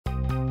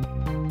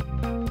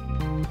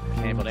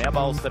Campbell now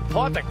bowls to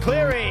Piepa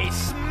Cleary,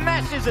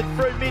 smashes it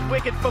through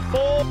mid-wicket for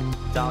 4.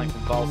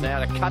 Darlington bowls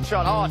out a cut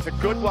shot. Oh, it's a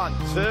good one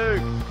too.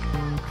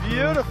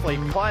 Beautifully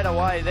played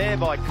away there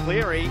by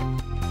Cleary.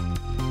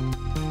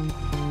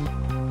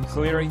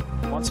 Cleary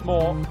once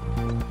more.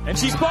 And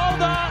she's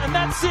bowled her, and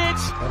that's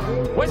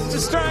it. West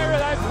Australia,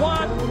 they've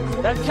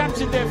won. They've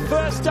captured their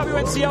first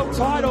WNCL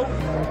title.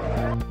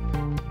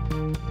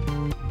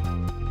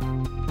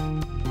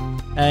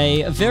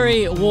 A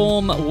very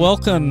warm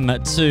welcome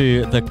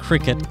to the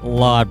Cricket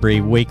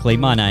Library Weekly.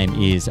 My name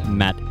is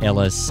Matt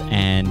Ellis,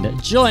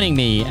 and joining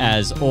me,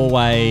 as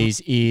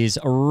always, is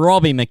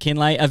Robbie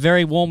McKinlay. A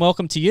very warm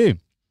welcome to you.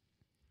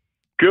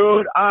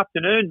 Good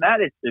afternoon, Matt.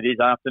 It is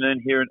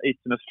afternoon here in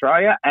Eastern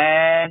Australia,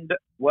 and,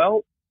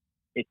 well,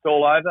 it's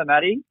all over,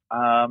 Matty.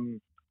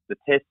 The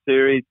Test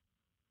series,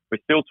 we're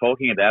still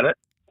talking about it.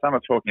 Some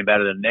are talking about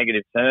it in a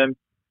negative term.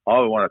 I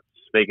want to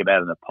speak about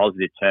it in a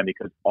positive term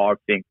because I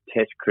think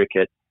Test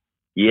cricket,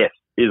 yes,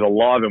 is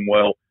alive and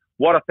well.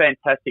 What a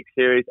fantastic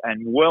series,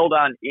 and well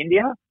done,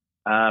 India.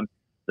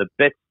 The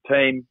best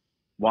team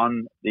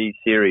won the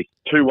series.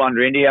 2-1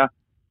 to India.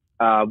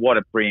 What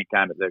a brilliant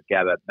game at the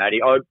Gabba, Matty.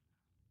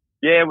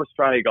 Yeah,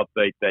 Australia got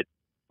beat, but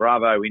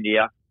bravo,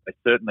 India. They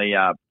certainly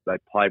they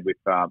played with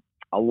a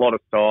lot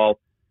of style,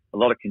 a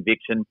lot of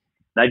conviction.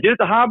 They did it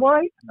the hard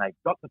way, and they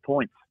got the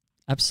points.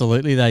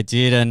 Absolutely, they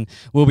did, and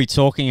we'll be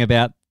talking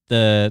about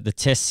the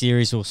Test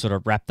series. We'll sort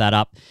of wrap that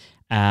up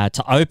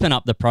to open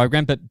up the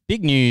program. But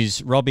big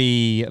news,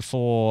 Robbie,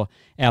 for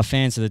our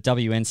fans of the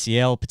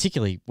WNCL,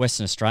 particularly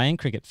Western Australian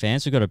cricket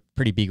fans. We've got a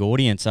pretty big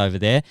audience over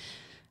there.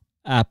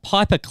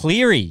 Piepa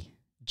Cleary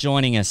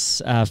joining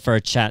us for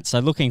a chat. So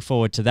looking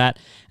forward to that.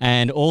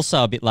 And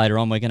also a bit later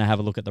on, we're going to have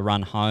a look at the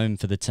run home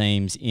for the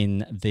teams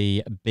in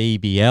the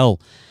BBL.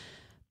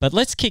 But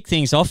let's kick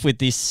things off with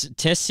this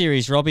Test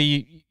series.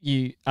 Robbie,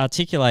 you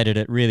articulated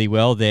it really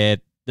well there,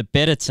 the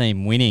better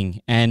team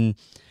winning. And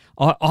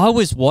I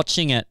was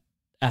watching it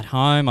at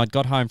home. I'd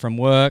got home from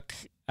work,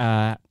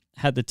 had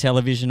the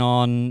television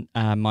on,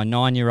 my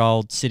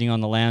 9-year-old sitting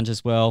on the lounge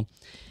as well.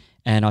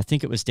 And I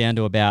think it was down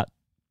to about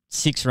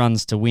 6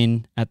 runs to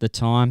win at the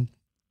time.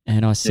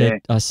 And I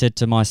said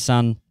to my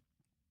son,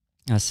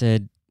 I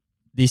said,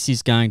 this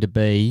is going to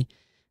be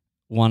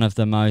one of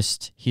the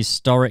most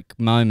historic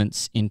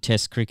moments in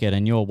Test cricket,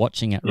 and you're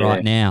watching it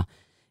right now.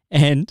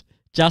 And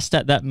just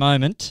at that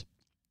moment,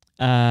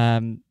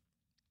 the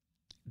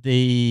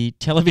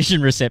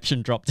television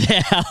reception dropped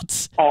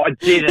out. Oh, it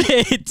did.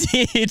 It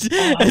did.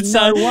 Oh, and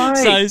no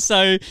way.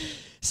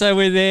 So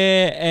we're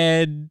there,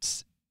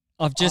 and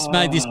I've just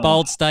made this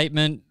bold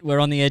statement. We're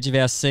on the edge of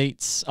our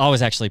seats. I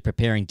was actually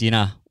preparing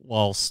dinner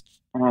whilst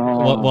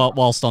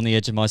on the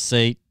edge of my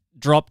seat.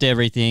 Dropped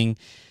everything.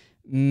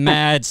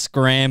 Mad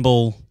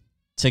scramble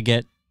to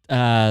get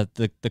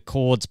the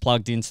cords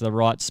plugged into the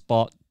right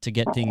spot to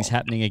get things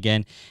happening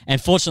again. And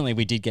fortunately,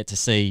 we did get to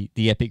see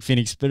the epic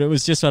finish, but it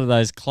was just one of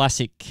those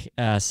classic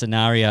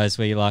scenarios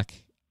where you're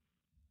like,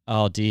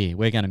 oh dear,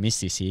 we're going to miss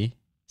this here.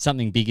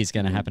 Something big is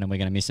going to happen and we're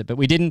going to miss it. But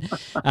we didn't.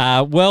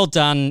 Well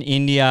done,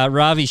 India.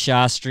 Ravi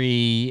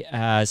Shastri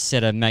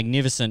set a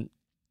magnificent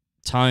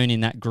tone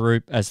in that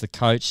group as the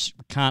coach.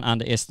 Can't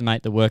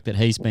underestimate the work that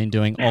he's been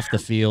doing off the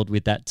field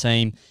with that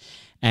team.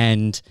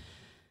 And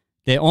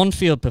their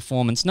on-field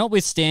performance,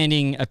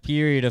 notwithstanding a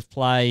period of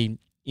play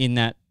in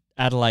that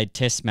Adelaide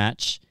Test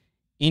match,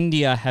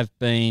 India have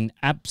been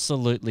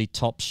absolutely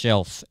top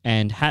shelf,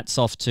 and hats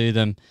off to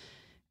them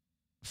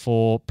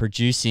for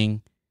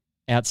producing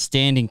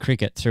outstanding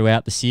cricket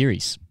throughout the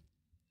series.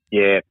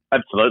 Yeah,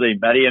 absolutely,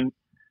 Matty. And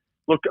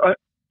look,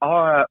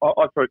 I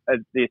thought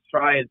the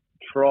Australians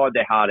tried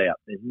their heart out.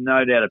 There's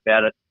no doubt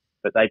about it,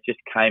 but they just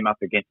came up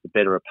against a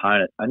better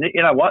opponent. And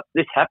you know what?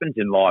 This happens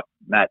in life,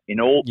 Matt, in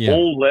all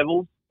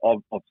levels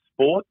of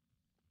sport,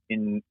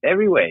 in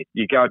everywhere.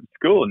 You go to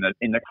school,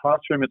 in the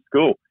classroom at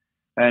school.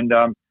 And,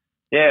 I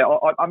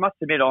must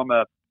admit I'm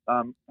a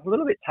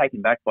little bit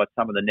taken back by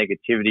some of the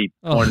negativity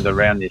pointed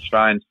around the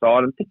Australian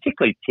side, and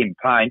particularly Tim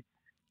Payne.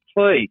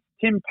 Please,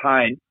 Tim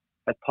Payne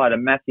has played a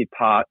massive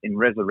part in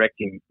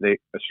resurrecting the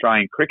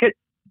Australian cricket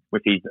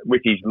with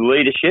his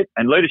leadership,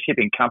 and leadership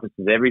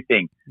encompasses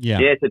everything. Yeah.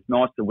 Yes, it's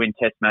nice to win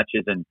Test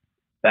matches and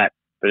that,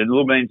 but it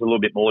means a little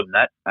bit more than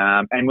that.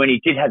 And when he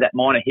did have that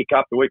minor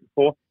hiccup the week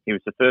before, he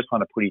was the first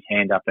one to put his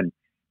hand up and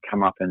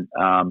come up and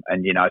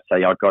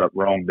say I got it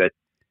wrong. But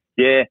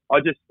yeah,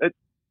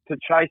 to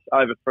chase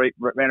over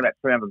around about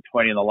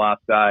 320 on the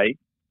last day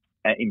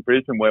in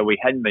Brisbane, where we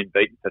hadn't been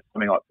beaten for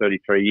something like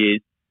 33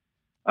 years.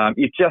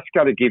 You've just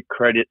got to give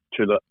credit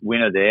to the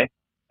winner there.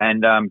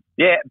 And,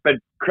 but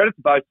credit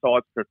to both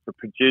sides for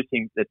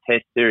producing the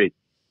Test series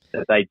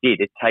that they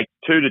did. It takes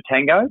 2 to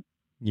tango.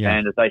 Yeah.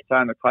 And as they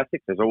say in the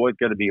classics, there's always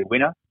got to be a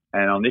winner.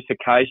 And on this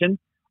occasion,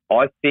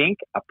 I think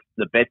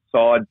the best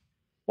side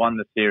won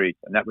the series,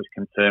 and that was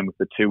confirmed with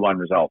the 2-1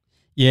 result.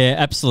 Yeah,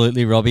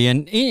 absolutely, Robbie.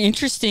 And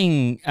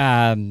interesting,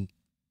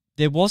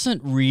 there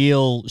wasn't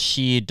real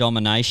sheer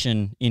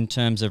domination in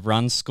terms of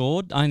runs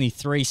scored. Only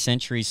 3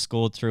 centuries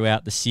scored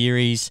throughout the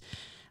series.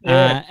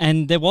 Yeah.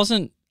 And there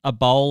wasn't a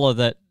bowler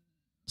that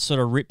sort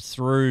of rip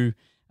through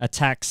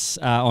attacks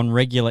on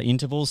regular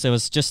intervals. There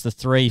was just the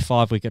 3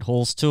 5-wicket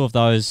hauls. 2 of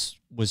those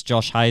was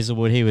Josh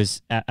Hazlewood. He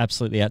was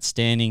absolutely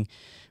outstanding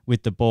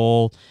with the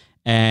ball.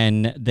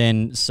 And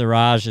then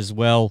Siraj as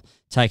well,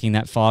 taking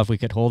that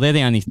 5-wicket haul. They're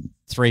the only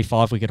 3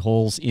 5-wicket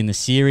hauls in the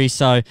series.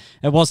 So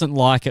it wasn't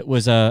like it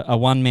was a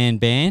one-man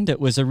band.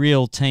 It was a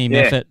real team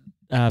effort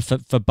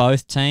for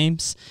both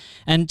teams.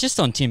 And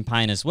just on Tim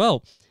Payne as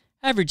well,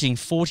 averaging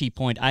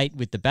 40.8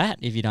 with the bat,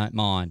 if you don't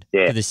mind,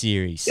 for the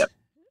series. Yep.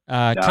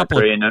 A couple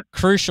of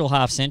crucial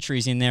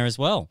half-centuries in there as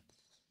well.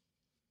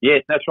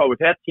 Yes, that's right.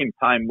 Without Tim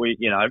Payne, we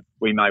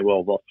may well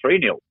have lost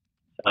 3-0.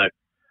 So,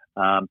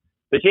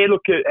 but yeah,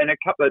 look, and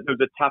there was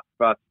a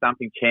tough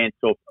stumping chance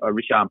of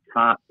Rishabh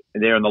Pant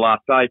there in the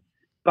last day.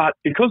 But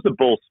because the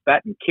ball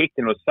spat and kicked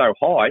and was so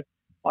high,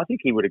 I think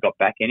he would have got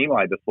back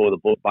anyway before the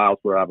bails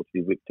were able to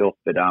be whipped off.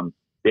 But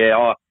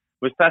it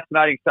was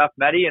fascinating stuff,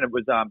 Matty, and it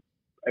was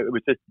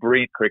just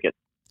brilliant cricket.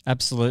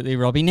 Absolutely,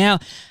 Robbie. Now,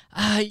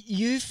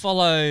 you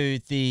follow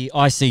the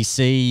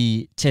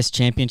ICC Test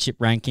Championship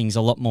rankings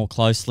a lot more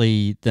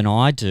closely than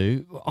I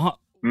do.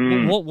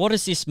 What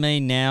does this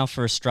mean now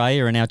for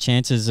Australia and our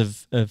chances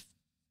of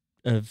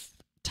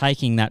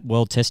taking that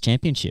World Test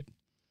Championship?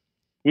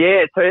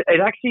 Yeah, so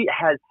it actually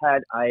has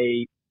had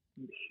a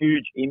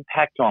huge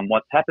impact on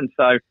what's happened.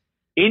 So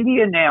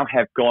India now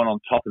have gone on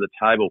top of the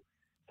table.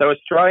 So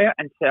Australia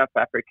and South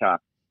Africa,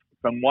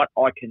 from what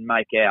I can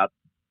make out,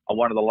 are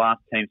one of the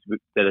last teams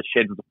that are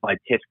scheduled to play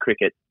Test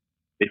cricket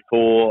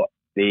before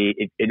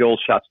it all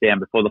shuts down,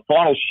 before the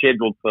final's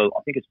scheduled for,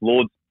 I think it's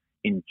Lords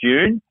in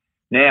June.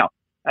 Now,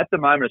 at the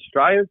moment,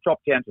 Australia's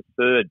dropped down to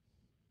 3rd.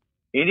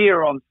 India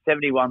are on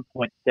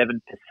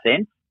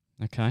 71.7%.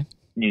 Okay.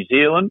 New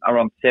Zealand are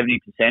on 70%,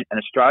 and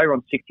Australia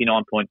on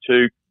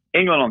 69.2%.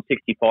 England on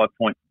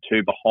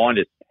 65.2% behind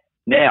us.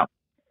 Now,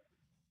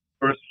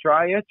 for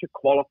Australia to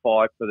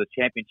qualify for the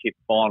championship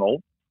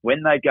final,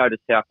 when they go to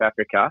South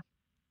Africa,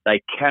 they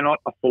cannot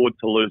afford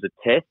to lose a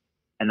test,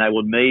 and they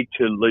will need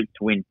to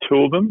win 2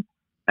 of them,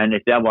 and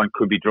if the other one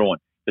could be drawn.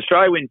 If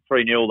Australia win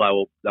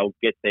 3-0, they'll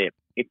get there.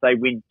 If they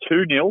win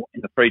 2-0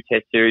 in the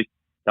 3-test series,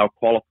 they'll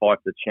qualify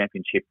for the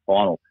championship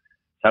final.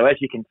 So as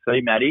you can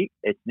see, Matty,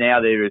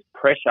 there is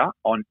pressure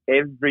on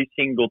every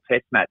single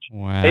test match.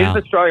 Wow. Even if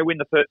Australia win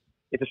the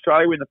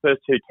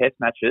first 2 test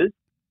matches,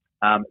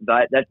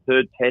 that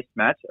 3rd test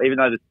match, even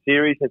though the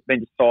series has been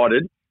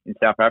decided in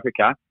South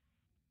Africa,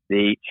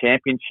 the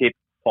championship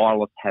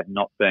finalists have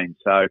not been.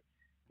 So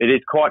it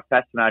is quite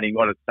fascinating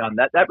what it's done.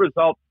 That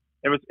result,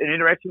 it was an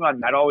interesting one,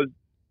 Matt.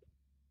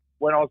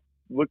 When I was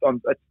looked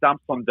on at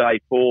stumps on day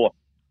 4,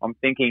 I'm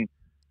thinking,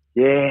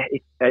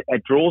 a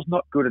draw's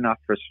not good enough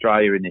for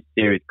Australia in this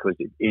series because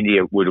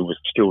India would have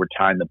still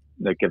retained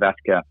the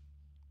Gavaskar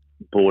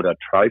Border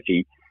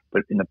trophy.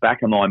 But in the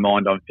back of my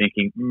mind, I'm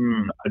thinking,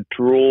 a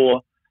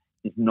draw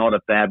is not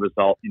a bad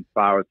result as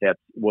far as our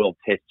World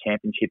Test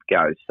Championship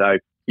goes. So,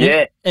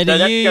 that's going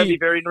to be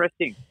very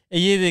interesting. Are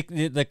you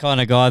the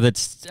kind of guy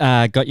that's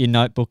got your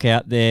notebook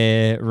out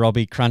there,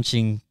 Robbie,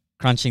 crunching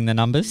the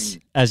numbers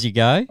as you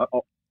go? I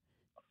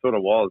sort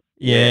of was.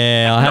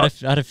 Yeah, I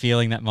had a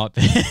feeling that might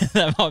be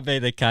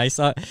the case.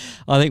 I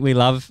think we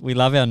love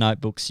our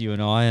notebooks, you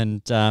and I,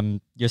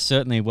 and you're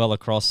certainly well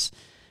across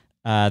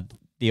the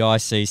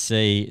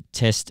ICC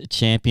Test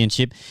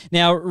Championship.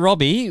 Now,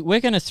 Robbie,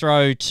 we're going to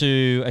throw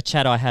to a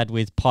chat I had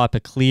with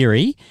Piepa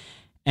Cleary,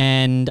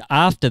 and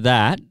after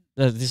that,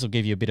 this will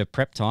give you a bit of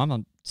prep time.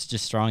 I'm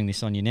just throwing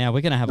this on you now.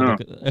 We're going to have a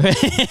look at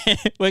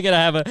we're going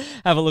to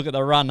have a look at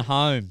the run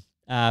home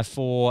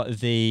for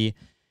the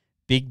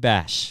Big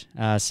Bash.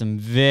 Some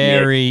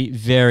very,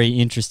 very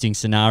interesting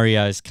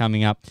scenarios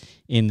coming up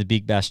in the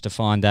Big Bash to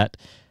find that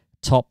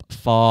top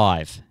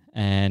 5.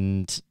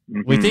 And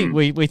we think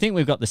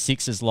we've got the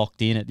 6s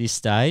locked in at this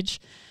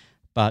stage,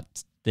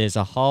 but there's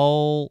a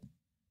whole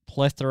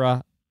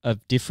plethora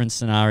of different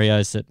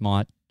scenarios that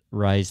might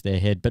raise their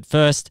head. But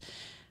first,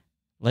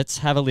 let's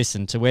have a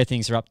listen to where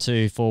things are up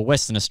to for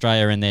Western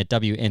Australia and their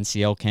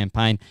WNCL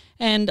campaign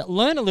and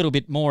learn a little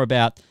bit more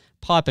about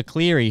Piepa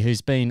Cleary,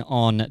 who's been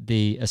on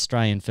the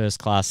Australian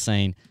first-class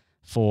scene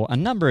for a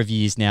number of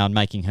years now and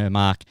making her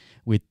mark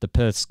with the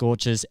Perth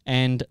Scorchers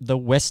and the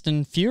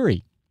Western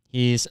Fury.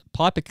 Here's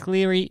Piepa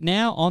Cleary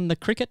now on the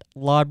Cricket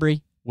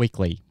Library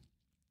Weekly.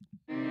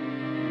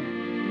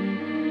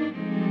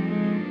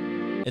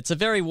 It's a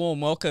very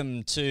warm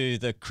welcome to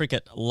the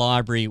Cricket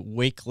Library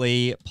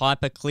Weekly.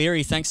 Piepa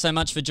Cleary, thanks so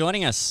much for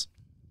joining us.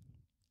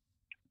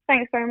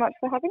 Thanks very much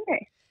for having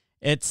me.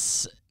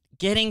 It's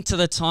getting to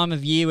the time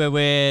of year where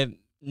we're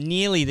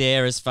nearly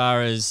there as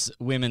far as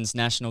Women's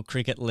National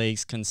Cricket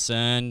League's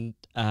concerned.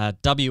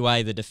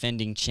 WA, the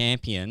defending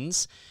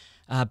champions.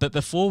 But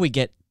before we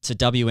get to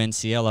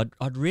WNCL,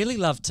 I'd really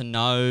love to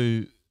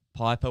know,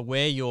 Piepa,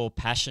 where your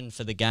passion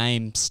for the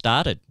game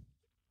started.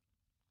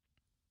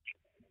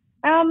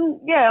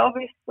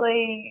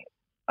 Obviously,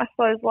 I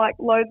suppose like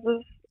loads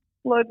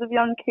of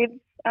young kids,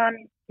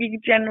 you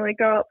generally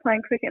grow up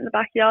playing cricket in the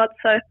backyard.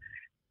 So,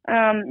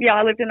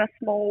 I lived in a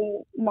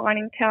small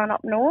mining town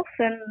up north,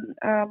 and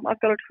I've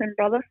got a twin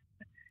brother.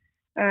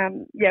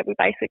 we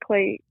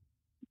basically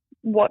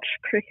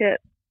watched cricket,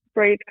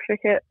 breathed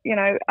cricket,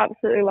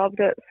 absolutely loved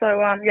it. So,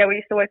 we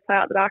used to always play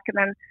out the back, and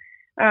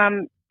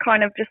then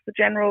kind of just the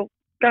general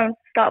go and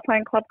start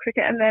playing club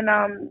cricket, and then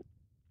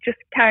just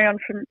carry on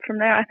from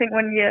there. I think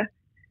when you're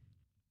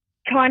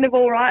kind of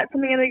all right at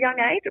something at a young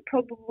age, it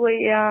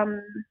probably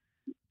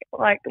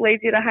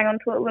leads you to hang on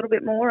to it a little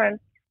bit more. And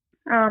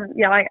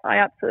I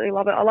absolutely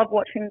love it. I love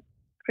watching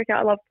cricket.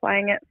 I love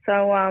playing it.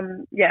 So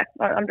I'm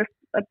just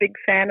a big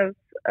fan of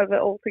it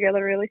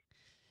altogether, really.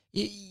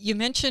 You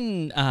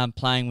mentioned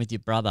playing with your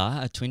brother,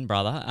 a twin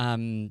brother,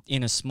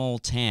 in a small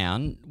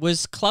town.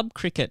 Was club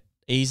cricket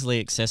easily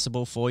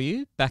accessible for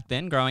you back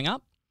then, growing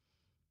up?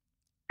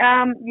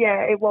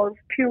 It was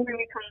purely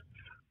because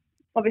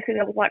obviously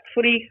there was like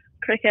footy,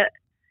 cricket.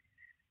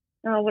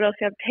 What else?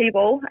 You have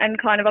T-ball,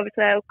 and kind of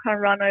obviously they'll kind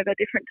of run over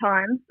different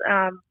times.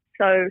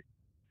 So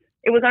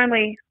it was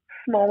only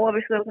small.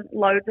 Obviously there wasn't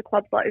loads of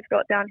clubs like we've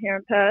got down here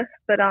in Perth,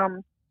 but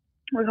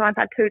we kind of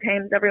had 2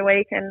 teams every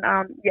week, and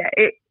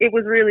it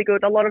was really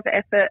good. A lot of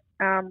effort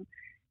and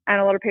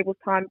a lot of people's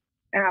time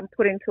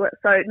put into it.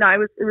 So no, it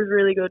was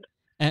really good.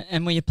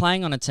 And were you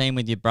playing on a team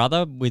with your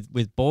brother,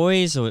 with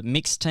boys, or a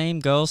mixed team,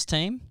 girls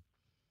team?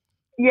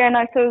 Yeah,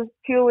 no, so it was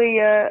purely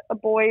a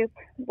boys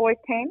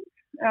team.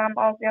 I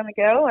was the only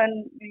girl,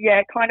 and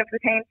kind of the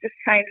teams just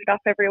changed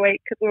up every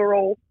week because we were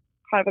all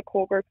kind of a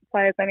core group of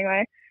players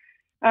anyway.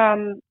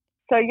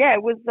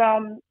 It was.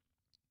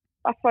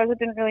 I suppose I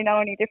didn't really know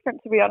any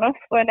different, to be honest.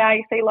 Where now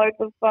you see loads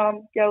of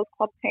girls'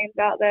 club teams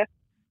out there.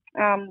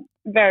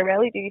 Very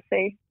rarely do you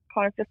see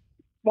kind of just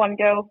one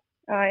girl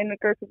in the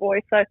group of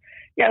boys. So, it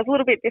was a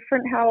little bit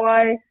different how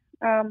I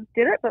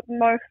did it, but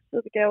most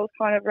of the girls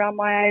kind of around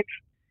my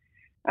age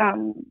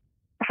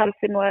had a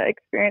similar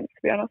experience,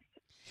 to be honest.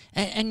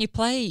 And you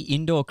play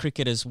indoor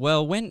cricket as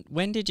well.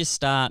 When did you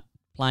start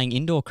playing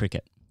indoor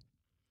cricket?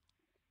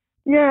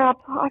 Yeah,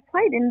 I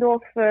played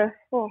indoors for, as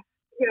long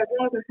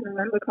as I can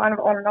remember, kind of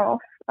on and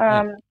off.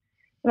 And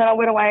then I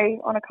went away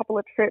on a couple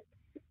of trips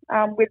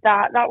with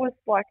that. That was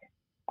like,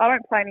 I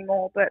don't play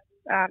anymore, but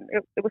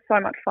it was so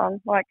much fun.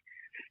 Like,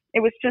 it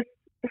was just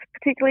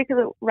particularly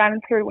because it ran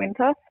through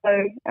winter, so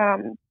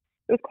it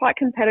was quite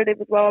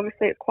competitive as well.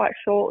 Obviously, it's quite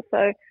short,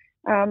 so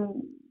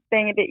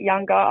being a bit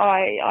younger,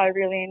 I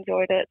really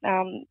enjoyed it.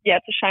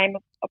 It's a shame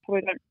I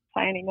probably don't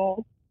play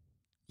anymore.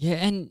 Yeah,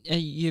 and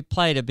you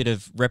played a bit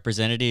of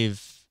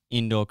representative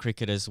indoor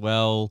cricket as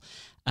well.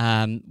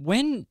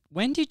 When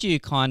did you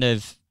kind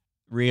of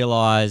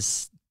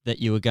realise that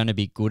you were going to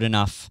be good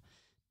enough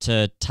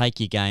to take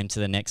your game to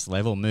the next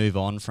level, move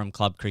on from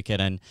club cricket,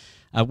 and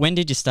when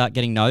did you start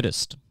getting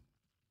noticed?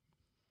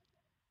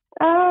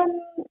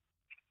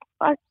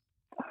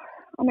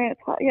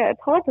 It's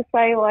hard to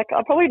say. Like,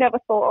 I probably never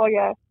thought,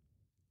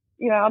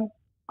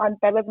 I'm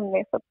better than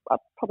this. I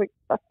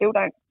still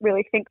don't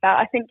really think that.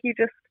 I think you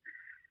just,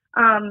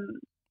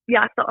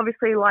 so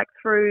obviously like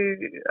through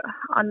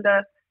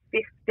under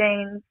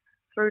 15s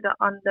through to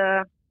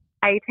under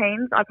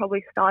 18s, I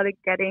probably started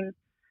getting,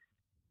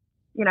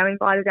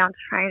 invited down to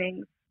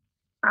trainings,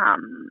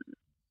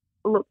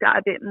 looked at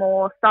a bit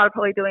more, started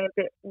probably doing a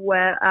bit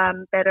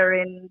better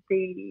in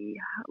the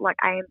like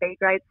A and B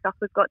grade stuff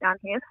we've got down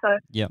here. So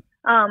it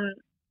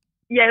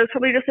was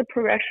probably just a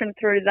progression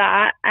through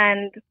that,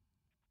 and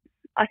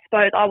I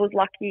suppose I was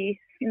lucky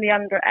in the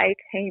under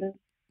 18s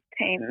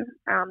team.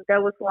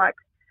 There was like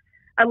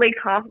at least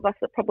half of us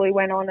that probably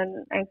went on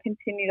and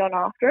continued on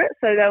after it.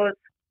 So there was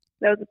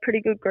a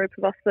pretty good group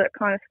of us that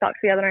kind of stuck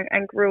together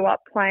and grew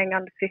up playing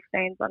under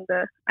 15s,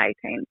 under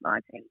 18s,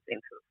 19s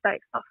into the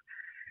state stuff.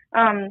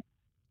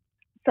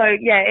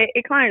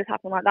 It kind of just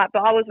happened like that.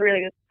 But I was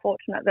really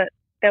fortunate that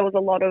there was a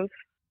lot of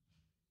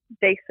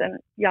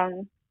decent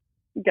young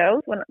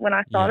girls when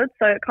I started.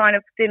 So it kind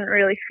of didn't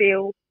really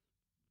feel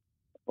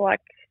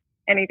like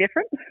any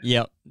different.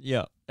 Yeah.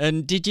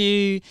 And did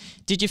your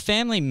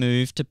family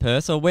move to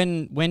Perth, or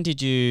when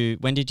did you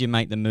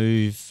make the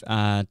move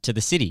to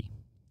the city?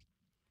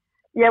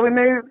 Yeah, we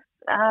moved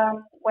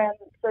when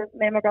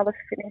me and my brother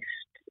finished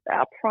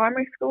our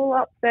primary school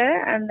up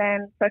there, and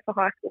then so for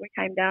high school we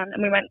came down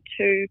and we went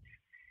to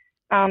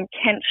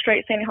Kent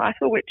Street Senior High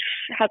School, which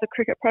has a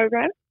cricket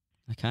program.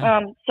 Okay.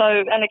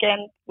 And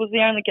again, was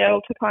the only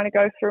girl to kind of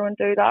go through and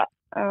do that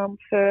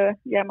for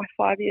my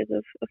 5 years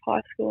of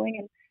high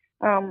schooling,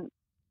 and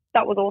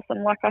that was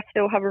awesome. Like, I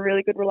still have a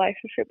really good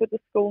relationship with the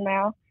school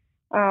now.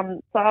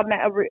 So I've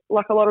met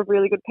a lot of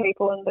really good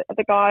people, and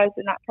the guys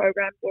in that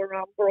program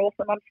were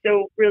awesome. I'm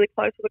still really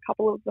close with a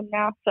couple of them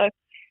now. So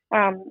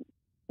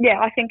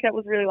I think it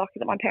was really lucky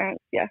that my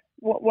parents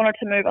wanted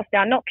to move us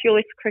down, not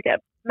purely for cricket,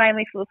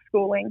 mainly for the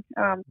schooling,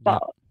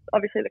 but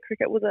obviously the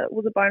cricket was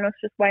a bonus,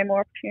 just way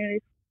more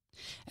opportunities.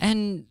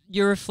 And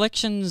your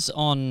reflections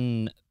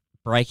on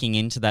breaking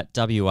into that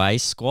WA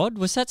squad,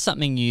 was that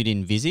something you'd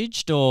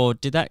envisaged, or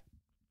did that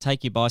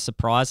take you by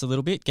surprise a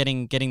little bit,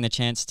 getting the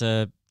chance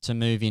to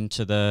move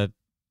into the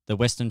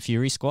Western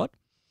Fury squad?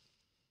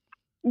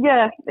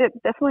 Yeah, it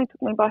definitely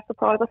took me by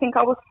surprise. I think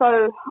I was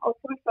probably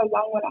so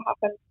young when it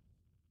happened.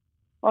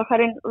 Like, I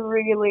didn't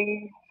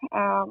really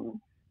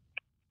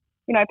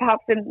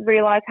perhaps didn't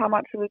realise how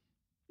much of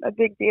a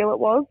big deal it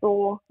was,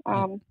 or,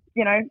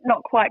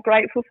 not quite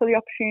grateful for the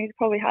opportunities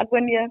probably had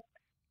when you're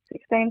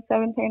 16,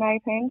 17,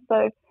 18.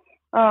 So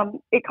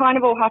it kind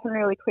of all happened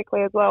really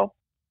quickly as well.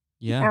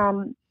 Yeah.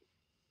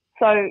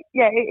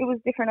 It was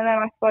different. And then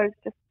I suppose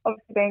just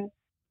obviously being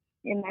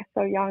in there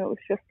so young, it was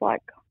just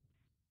like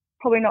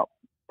probably not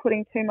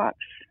putting too much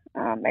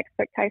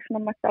expectation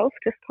on myself,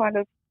 just kind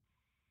of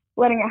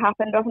letting it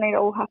happen. Doesn't need to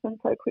all happen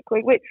so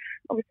quickly, which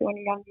obviously when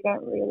you're young, you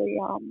don't really,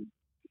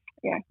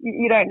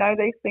 you don't know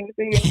these things,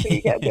 do you, until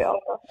you get a bit older.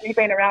 And you've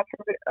been around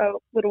for a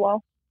little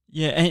while.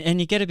 Yeah,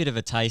 and you get a bit of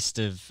a taste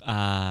of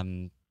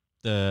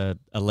the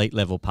elite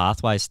level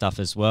pathway stuff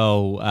as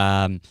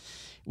well,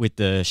 with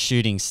the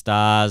Shooting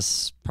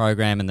Stars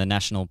program and the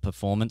National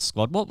Performance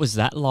Squad. What was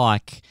that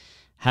like,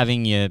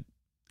 having you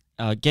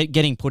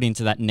getting put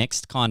into that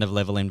next kind of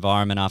level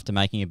environment after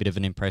making a bit of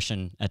an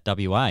impression at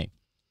WA?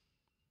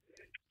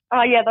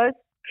 Those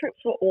trips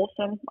were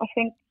awesome. I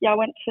think, I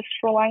went to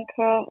Sri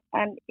Lanka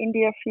and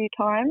India a few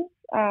times,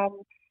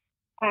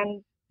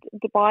 and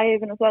Dubai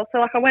even as well.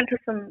 So, I went to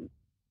some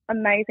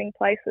amazing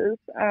places.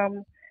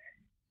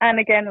 And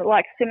again,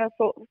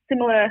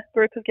 similar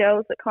group of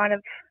girls that kind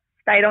of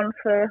stayed on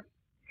for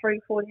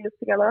 3-4 years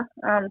together.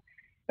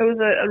 It was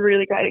a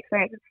really great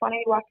experience. It's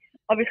funny,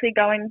 obviously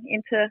going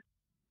into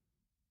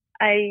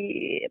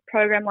a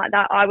program like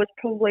that, I was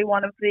probably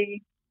one of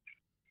the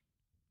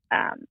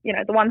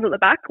the ones at the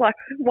back,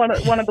 one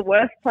of the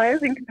worst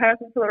players in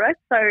comparison to the rest.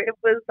 So it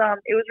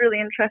was really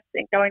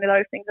interesting going to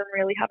those things and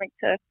really having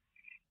to,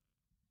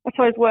 I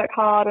suppose, work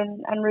hard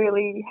and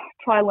really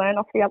try to learn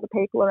off the other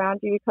people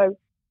around you, because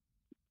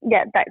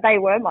they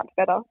were much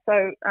better.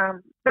 So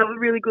that was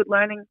really good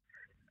learning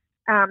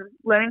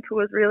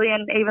tours really,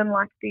 and even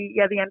the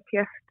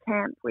NPS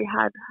camp we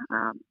had,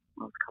 it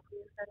was a couple of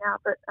years ago now,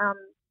 but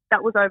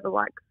that was over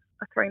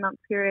a 3-month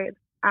period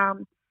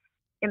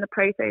in the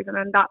pre-season,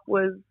 and that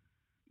was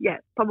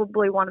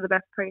probably one of the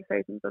best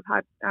pre-seasons I've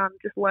had,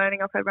 just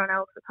learning off everyone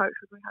else, the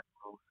coaches we had.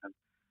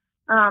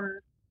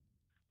 Awesome.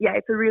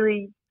 It's a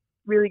really,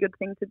 really good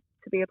thing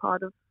to be a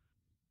part of.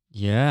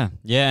 Yeah,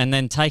 and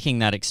then taking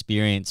that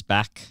experience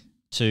back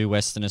to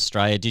Western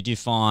Australia, did you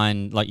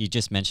find, like you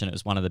just mentioned, it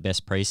was one of the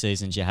best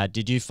pre-seasons you had,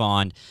 did you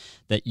find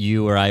that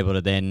you were able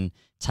to then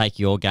take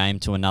your game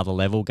to another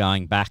level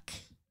going back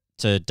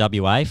to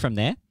WA from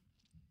there?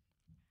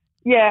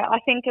 Yeah, I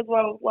think as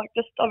well,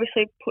 just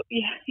obviously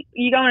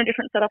you go in a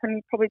different setup and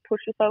you probably push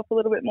yourself a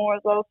little bit more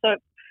as well. So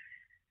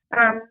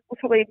it's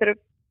probably a bit of,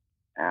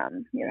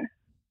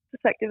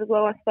 perspective as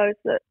well, I suppose,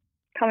 that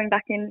coming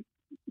back in,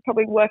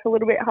 probably work a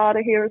little bit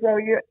harder here as well.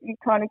 You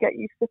kind of get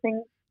used to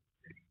things.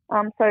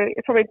 So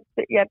it's probably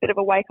a bit of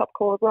a wake-up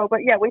call as well. But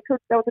there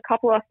was a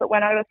couple of us that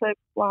went over, so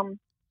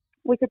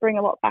we could bring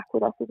a lot back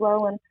with us as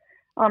well.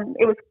 And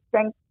it was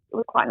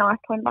quite nice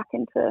coming back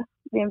into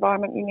the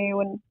environment you knew,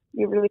 and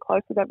you're really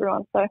close with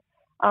everyone. So,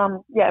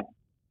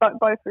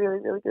 both really,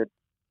 really good.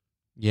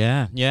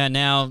 Yeah.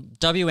 Now,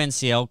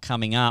 WNCL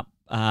coming up,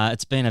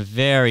 it's been a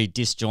very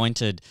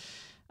disjointed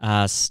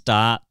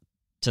start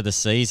to the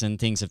season.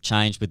 Things have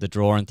changed with the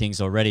draw and things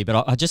already.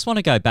 But I just want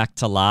to go back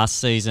to last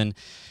season.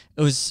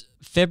 It was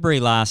February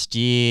last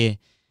year,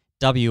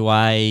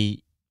 WA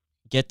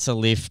get to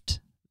lift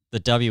the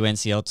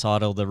WNCL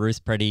title, the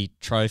Ruth Preddy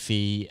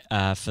Trophy,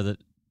 for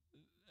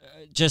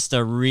just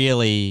a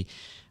really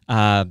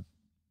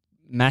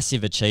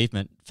massive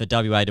achievement for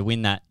WA to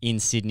win that in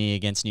Sydney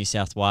against New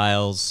South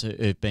Wales,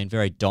 who've been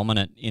very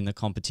dominant in the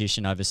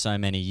competition over so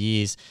many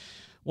years.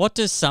 What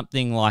does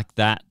something like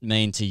that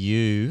mean to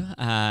you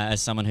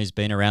as someone who's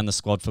been around the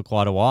squad for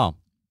quite a while?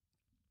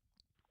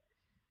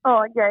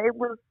 Oh, it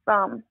was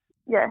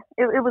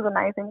it was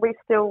amazing. We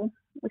still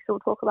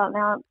talk about it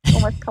now. It's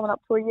almost coming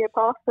up to a year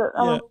past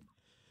it.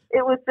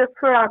 It was just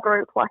for our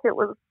group, it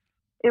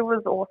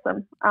was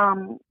awesome.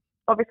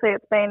 Obviously,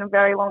 it's been a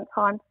very long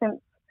time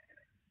since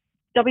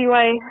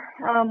WA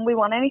we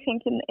won anything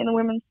in the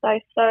women's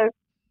space. So,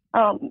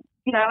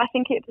 I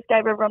think it just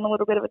gave everyone a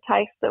little bit of a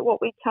taste at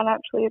what we can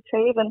actually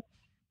achieve. And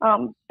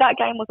that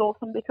game was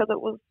awesome because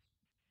it was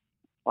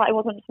it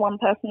wasn't just one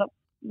person that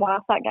won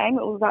us that game.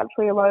 It was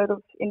actually a load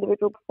of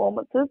individual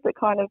performances that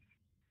kind of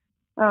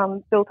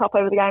built up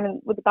over the game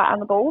and with the bat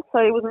and the ball. So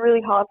it was a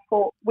really hard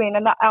fought win,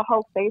 and our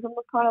whole season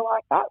was kind of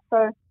like that.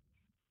 So,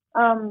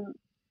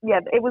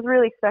 it was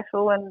really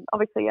special. And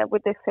obviously,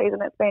 with this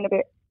season, it's been a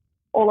bit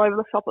all over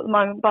the shop at the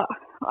moment, but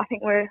I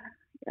think we're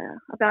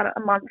about a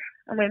month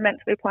and we're meant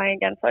to be playing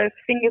again. So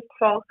fingers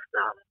crossed,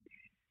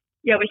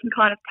 we can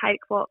kind of take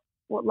what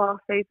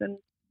last season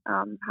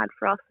had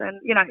for us. And,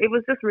 it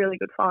was just really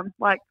good fun.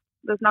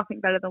 There's nothing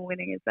better than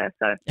winning, is there?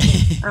 So,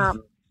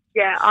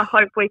 I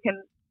hope we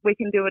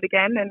can do it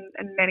again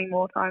and many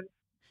more times.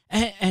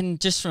 And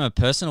just from a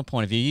personal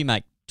point of view, you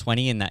make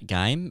 20 in that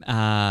game.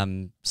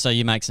 So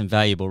you make some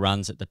valuable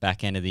runs at the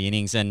back end of the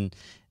innings, and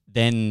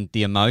then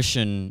the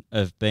emotion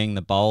of being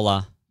the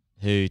bowler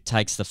who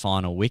takes the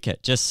final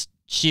wicket, just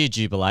sheer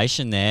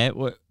jubilation there.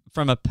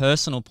 From a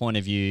personal point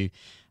of view,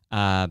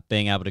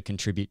 being able to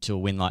contribute to a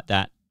win like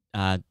that,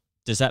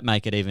 does that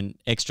make it even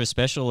extra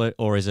special,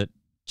 or is it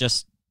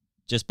just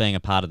being a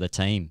part of the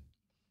team?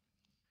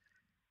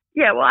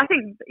 Yeah, well, I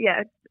think,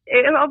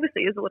 it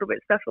obviously is a little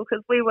bit special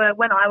because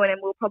when I went in,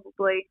 we were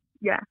probably,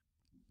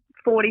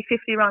 40,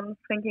 50 runs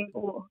thinking,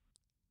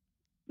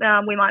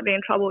 we might be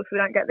in trouble if we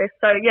don't get this.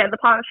 So, the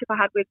partnership I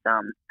had with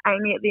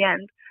Amy at the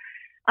end,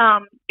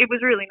 it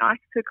was really nice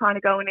to kind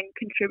of go in and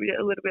contribute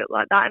a little bit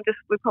like that, and just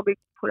we probably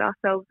put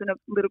ourselves in a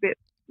little bit,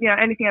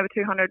 anything over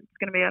 200 is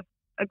going to be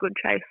a good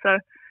chase. So,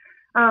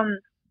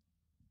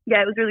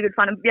 it was really good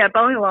fun. And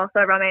bowling the last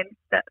over, I mean,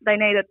 they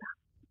needed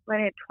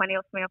 20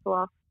 or something off the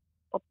last,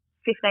 or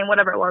 15,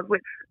 whatever it was,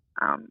 which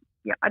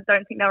I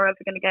don't think they were ever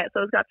going to get.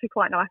 So it was actually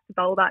quite nice to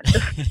bowl that,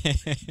 just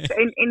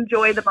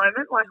enjoy the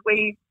moment. Like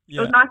it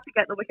was nice to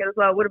get the wicket as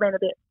well. It would have been a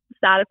bit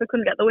sad if we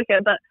couldn't get the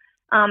wicket, but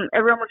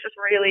everyone was just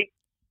really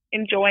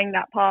enjoying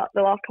that part,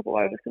 the last couple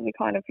of overs, and we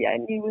kind of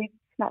knew we'd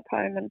snapped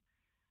home, and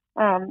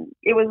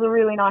it was a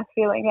really nice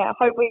feeling. I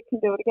hope we can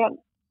do it again.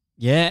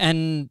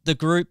 And the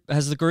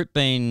group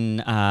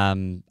been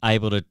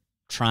able to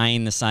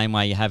train the same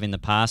way you have in the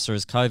past, or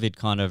has COVID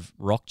kind of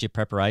rocked your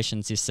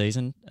preparations this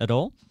season at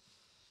all?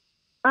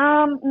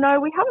 No,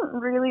 we haven't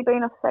really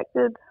been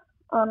affected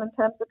in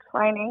terms of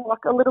training,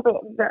 like a little bit,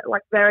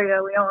 like very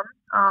early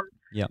on.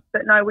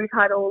 But no, we've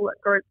had all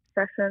group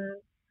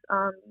sessions,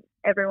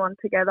 everyone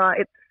together.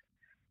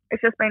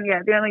 It's just been,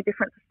 the only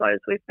difference, I suppose,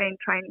 we've been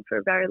training for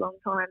a very long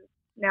time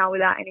now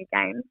without any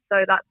games.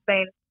 So that's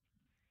been,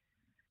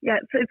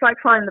 it's like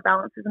finding the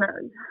balance, isn't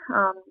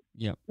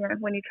it?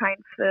 When you train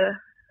for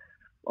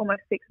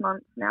almost 6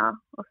 months now,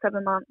 or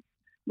 7 months,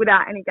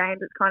 without any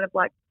games, it's kind of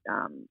like,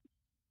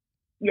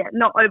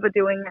 not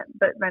overdoing it,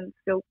 but then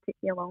still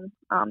ticking along.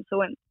 So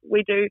when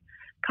we do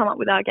come up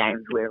with our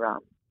games, we're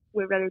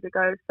ready to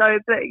go. So,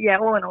 but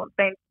all in all, it's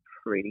been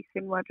pretty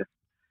similar, just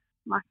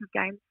lack of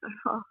games so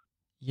far.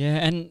 Yeah,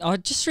 and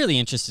I'm just really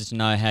interested to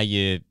know how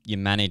you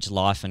manage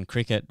life and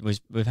cricket.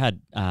 We've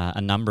had a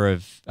number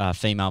of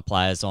female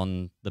players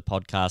on the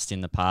podcast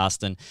in the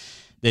past, and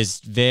there's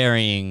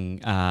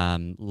varying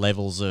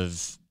levels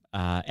of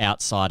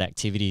outside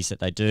activities that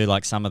they do.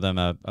 Like some of them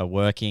are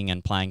working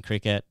and playing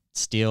cricket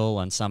still,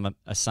 and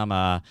some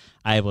are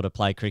able to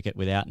play cricket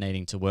without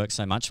needing to work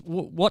so much.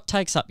 What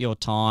takes up your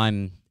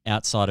time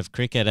outside of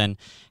cricket, and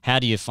how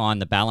do you find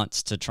the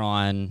balance to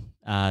try and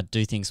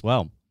do things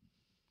well?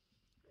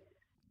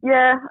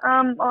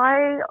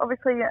 I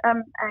obviously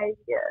am a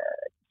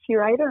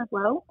curator as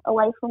well,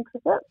 away from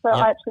cricket. So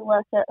I actually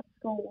work at a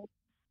school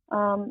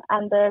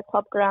and the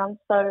club grounds.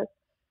 So,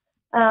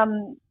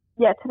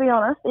 to be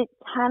honest, it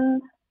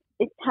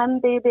can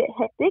be a bit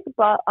hectic,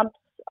 but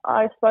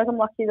I suppose I'm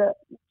lucky that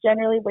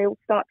generally we'll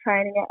start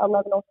training at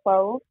 11 or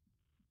 12.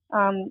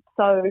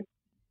 So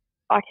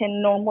I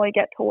can normally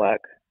get to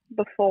work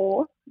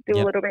before, do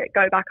a little bit,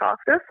 go back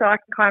after. So I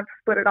can kind of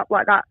split it up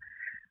like that.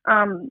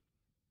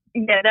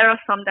 There are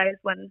some days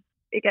when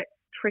it gets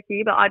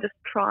tricky, but I just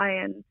try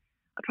and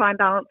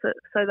balance it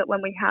so that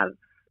when we have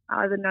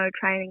either no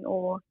training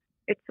or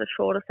it's a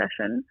shorter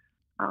session,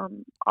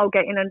 I'll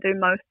get in and do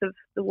most of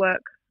the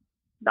work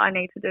that I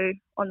need to do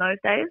on those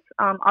days.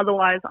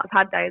 Otherwise, I've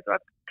had days where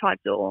I've tried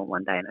to do it all in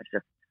one day, and it's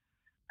just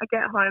I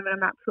get home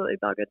and I'm absolutely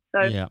buggered.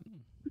 So,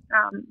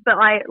 but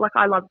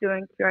I love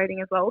doing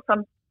curating as well.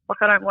 So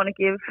I don't want to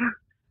give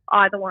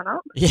either one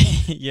up.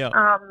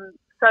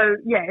 So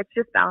it's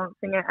just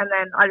balancing it, and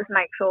then I just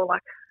make sure,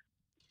 like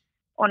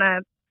on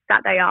a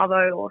Saturday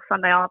arvo or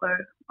Sunday arvo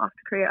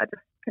after cricket, I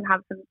just can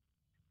have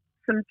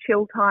some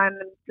chill time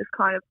and just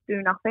kind of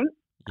do nothing.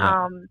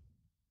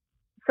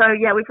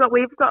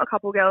 We've got a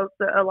couple of girls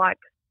that are like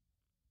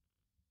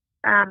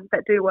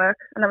that do work,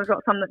 and then we've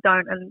got some that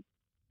don't, and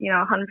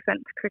 100%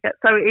 to cricket.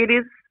 So it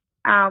is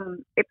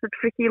it's a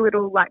tricky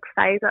little like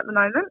phase at the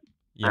moment.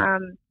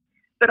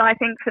 But I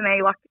think for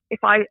me, like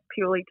if I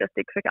purely just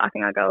did cricket, I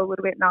think I go a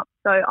little bit nuts.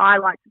 So I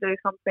like to do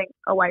something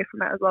away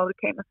from it as well to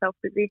keep myself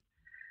busy.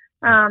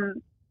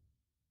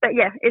 But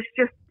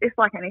it's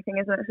like anything,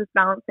 isn't it? It's just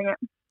balancing it.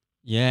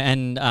 Yeah,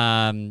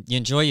 and you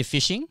enjoy your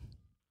fishing?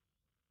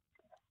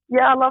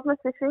 Yeah, I love my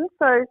fishing.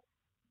 So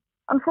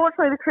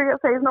unfortunately, the cricket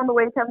season on the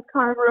weekends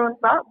kind of ruins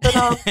that. But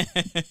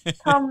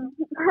come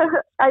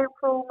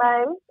April,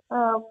 May,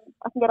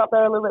 I can get up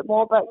there a little bit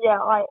more. But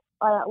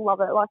I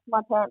love it. Like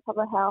my parents have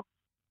a house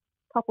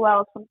a couple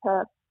hours from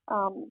Perth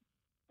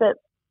that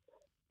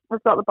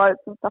we've got the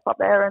boats and stuff up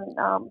there,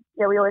 and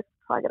we always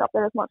try to get up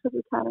there as much as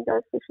we can and go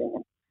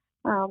fishing.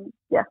 And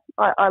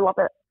I love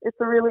it. It's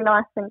a really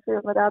nice thing to do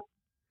with my dad.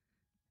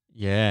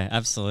 Yeah,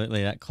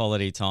 absolutely. That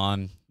quality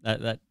time.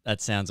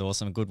 That sounds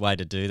awesome. A good way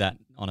to do that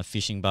on a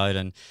fishing boat.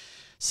 And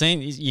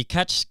seeing you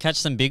catch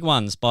some big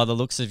ones by the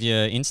looks of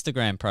your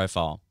Instagram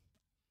profile.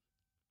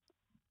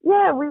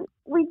 Yeah,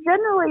 we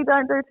generally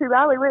don't do too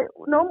badly. We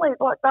normally,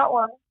 like that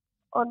one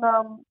on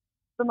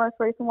the most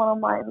recent one on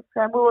my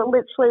Instagram, we were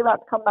literally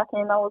about to come back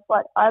in. I was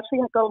like, I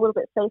actually got a little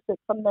bit seasick. I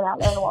haven't been out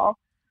there in a while.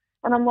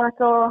 And I'm like,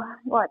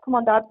 come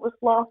on, Dad,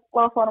 just last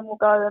one and we'll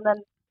go. And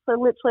then, so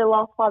literally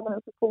last 5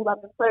 minutes we pulled that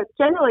in. So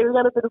generally we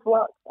got a bit of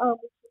luck.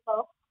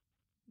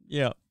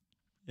 Yeah.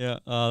 Yeah,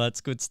 oh,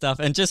 that's good stuff.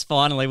 And just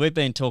finally, we've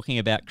been talking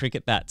about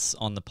cricket bats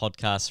on the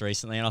podcast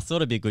recently, and I thought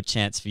it'd be a good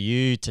chance for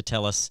you to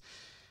tell us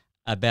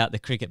about the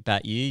cricket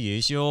bat you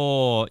use.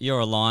 You're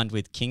aligned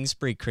with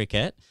Kingsbury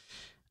Cricket.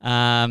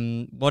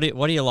 What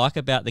do you like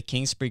about the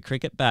Kingsbury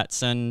Cricket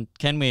bats, and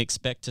can we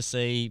expect to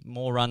see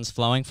more runs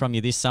flowing from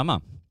you this summer?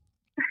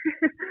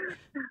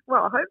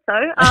 Well, I hope so.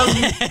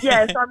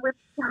 Yeah, so I'm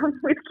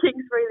with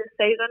Kingsbury this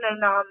season,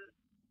 and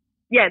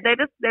yeah,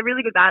 they're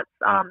really good bats.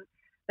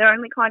 They're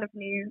only kind of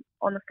new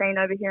on the scene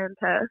over here in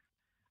Perth,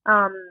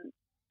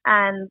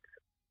 and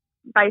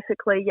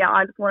basically, yeah,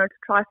 I just wanted to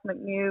try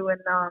something new, and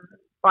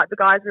like the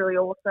guy's really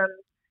awesome.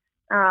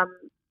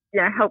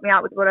 Help me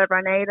out with whatever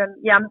I need, and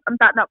yeah, I'm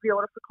batting up the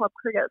order for club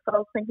cricket, so I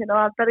was thinking,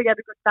 I better get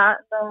a good bat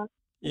and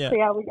see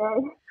how we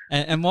go.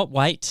 And what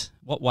weight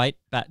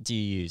bat do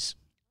you use?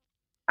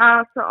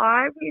 So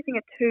I'm using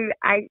a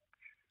 2.8.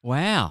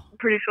 Wow. I'm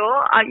pretty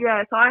sure.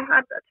 Yeah, so I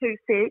had a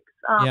 2.6,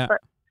 but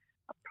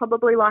I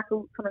probably like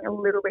something a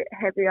little bit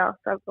heavier,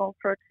 so I've gone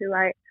for a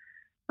 2.8.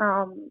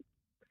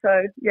 So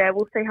yeah,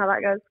 we'll see how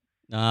that goes.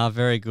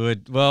 Very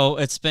good. Well,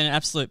 it's been an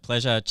absolute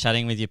pleasure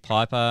chatting with you,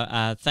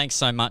 Piepa. Thanks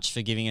so much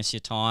for giving us your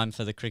time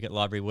for the Cricket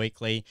Library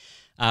Weekly.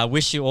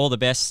 Wish you all the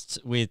best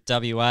with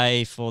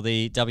WA for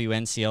the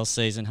WNCL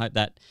season. Hope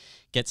that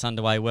gets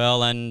underway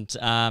well,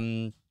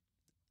 and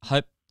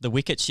hope the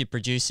wickets you're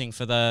producing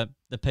for the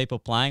people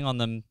playing on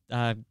them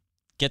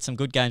get some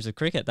good games of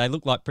cricket. They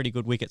look like pretty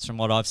good wickets from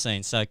what I've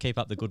seen, so keep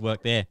up the good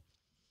work there.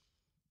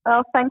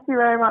 Oh, thank you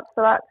very much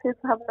for that. Cheers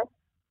for having me.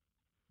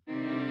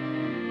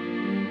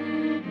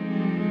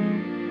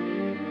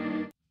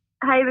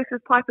 Hey, this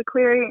is Piepa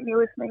Cleary, and you're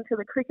listening to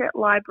the Cricket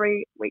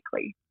Library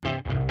Weekly.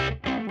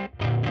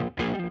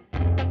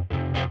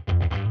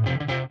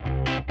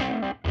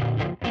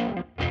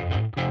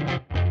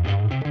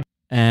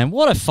 And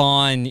what a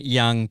fine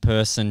young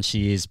person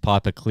she is,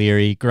 Piepa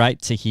Cleary.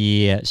 Great to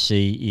hear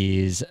she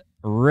is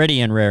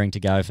ready and raring to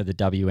go for the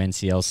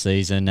WNCL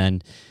season,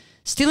 and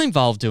still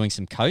involved doing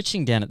some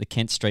coaching down at the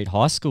Kent Street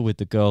High School with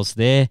the girls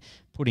there,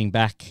 putting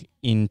back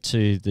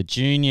into the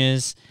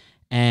juniors.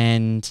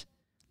 And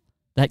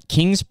that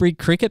Kingsbury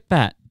cricket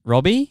bat,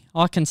 Robbie,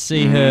 I can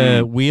see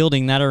her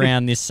wielding that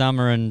around this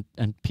summer and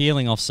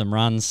peeling off some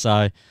runs.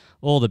 So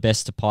all the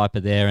best to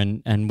Piepa there,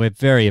 and we're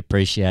very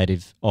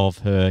appreciative of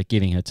her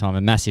giving her time.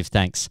 A massive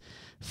thanks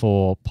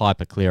for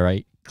Piepa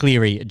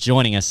Cleary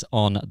joining us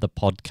on the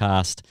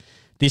podcast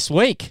this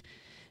week.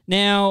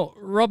 Now,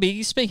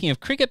 Robbie, speaking of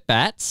cricket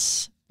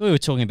bats, we were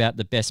talking about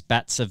the best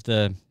bats of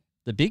the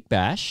Big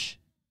Bash.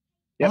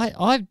 Yep.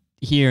 I'm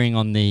hearing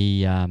on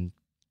the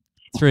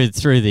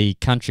through the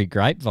country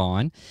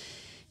grapevine,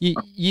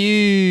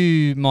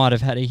 you might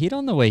have had a hit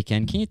on the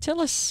weekend. Can you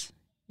tell us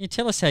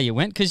how you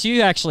went? Because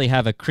you actually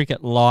have a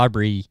Cricket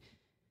Library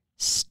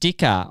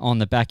sticker on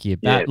the back of your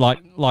bat,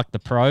 like the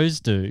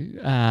pros do.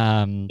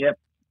 Yep.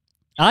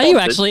 Are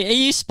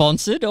you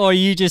sponsored, or are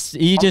you just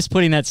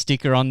putting that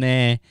sticker on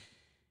there,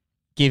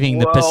 giving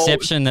the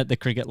perception that the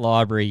Cricket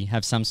Library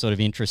have some sort of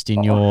interest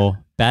in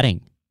your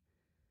batting?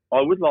 I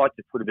would like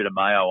to put a bit of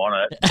mayo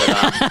on it,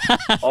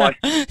 but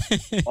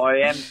I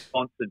am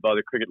sponsored by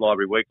the Cricket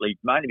Library Weekly,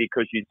 mainly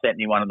because you sent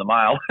me one in the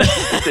mail.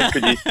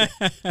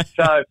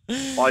 So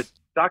I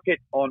stuck it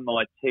on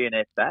my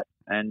TNF bat,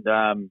 and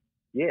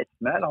yes,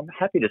 Matt, I'm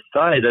happy to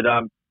say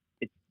that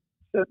it's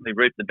certainly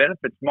reaped the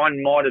benefits.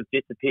 Mine might have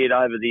disappeared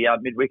over the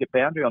mid-wicket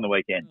boundary on the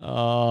weekend.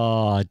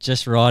 Oh,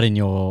 just right in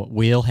your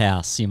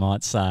wheelhouse, you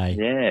might say.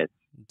 Yeah.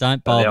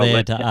 Don't bowl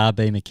there to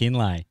RB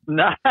McKinlay.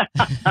 No.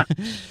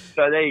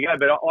 So there you go.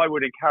 But I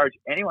would encourage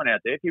anyone out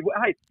there, if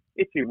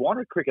you want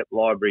a Cricket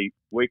Library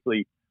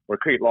Weekly or a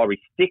Cricket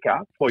Library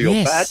sticker for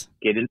your bat,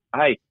 get in.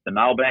 Hey, the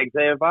mailbag's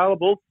there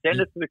available. Send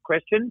us the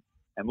question,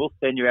 and we'll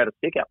send you out a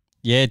sticker.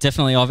 Yeah,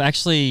 definitely. I've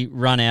actually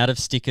run out of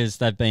stickers.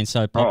 They've been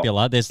so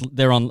popular.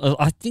 They're on.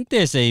 I think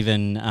there's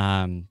even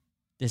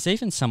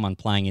someone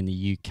playing in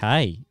the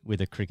UK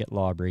with a Cricket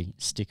Library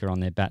sticker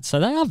on their bat. So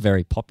they are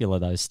very popular,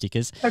 those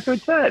stickers. That's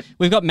good set.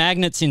 We've got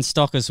magnets in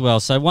stock as well.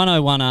 So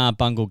 101R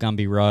Bungle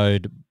Gumby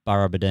Road,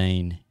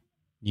 Burrabadeen,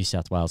 New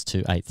South Wales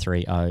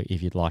 2830.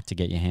 If you'd like to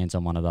get your hands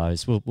on one of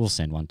those, we'll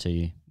send one to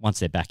you once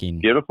they're back in.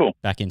 Beautiful.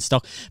 Back in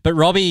stock. But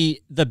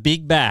Robbie, the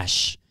Big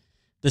Bash,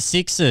 the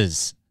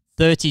Sixers,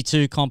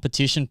 32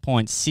 competition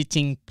points,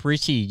 sitting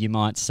pretty, you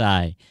might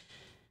say.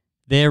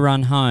 Their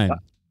run home,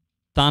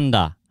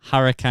 Thunder,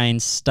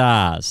 Hurricane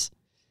Stars.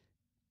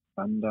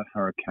 Thunder,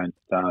 Hurricane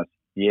Stars.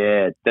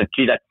 Yeah. That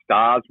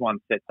Stars one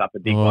sets up a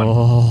big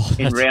one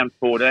in round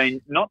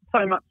 14. Not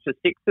so much the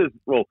Sixers.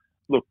 Well,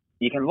 look,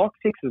 you can lock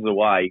Sixers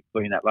away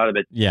looking at later,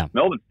 but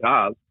Melbourne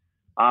Stars,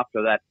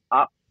 after that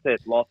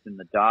upset loss in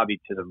the derby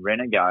to the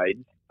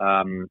Renegades, they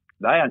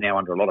are now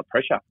under a lot of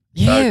pressure.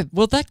 Yeah,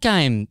 well, that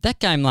game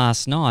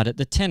last night at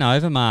the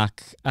 10-over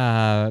mark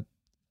got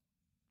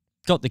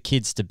the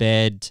kids to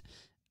bed,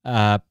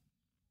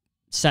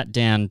 sat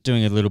down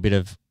doing a little bit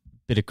of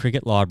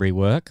Cricket Library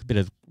work, a bit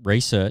of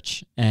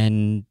research,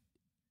 and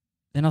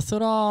then I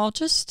thought, I'll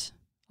just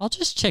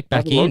check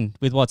back in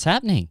with what's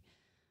happening.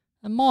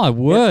 And my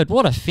word,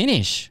 what a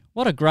finish.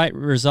 What a great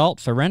result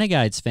for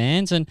Renegades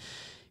fans, and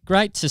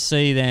great to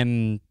see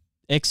them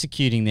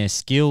executing their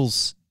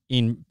skills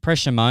in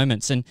pressure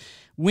moments. And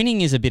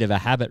winning is a bit of a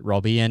habit,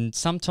 Robbie, and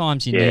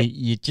sometimes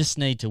you just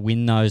need to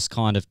win those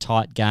kind of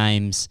tight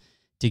games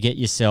to get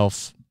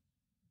yourself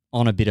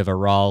on a bit of a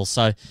roll.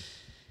 So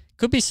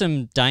could be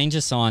some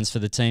danger signs for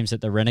the teams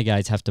that the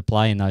Renegades have to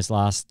play in those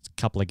last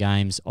couple of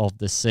games of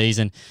the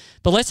season.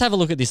 But let's have a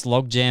look at this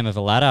logjam of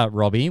a ladder,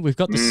 Robbie. We've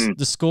got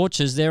the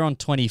Scorchers. They're on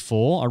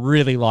 24. I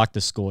really like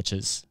the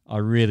Scorchers. I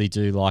really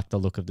do like the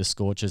look of the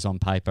Scorchers on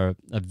paper.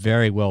 A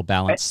very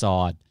well-balanced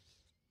side.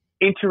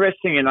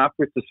 Interesting enough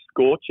with the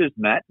Scorchers,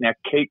 Matt, now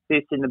keep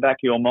this in the back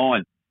of your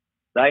mind.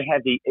 They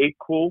have the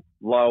equal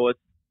lowest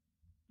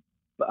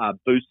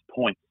boost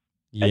points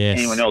as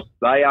anyone else.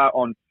 They are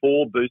on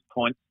 4 boost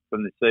points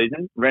from the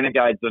season.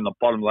 Renegades on the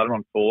bottom ladder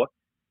on 4.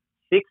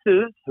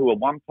 Sixers, who are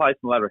one place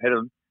in the ladder ahead of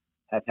them,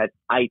 have had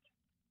 8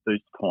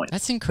 boost points.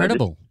 That's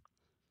incredible.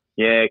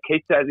 So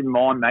keep that in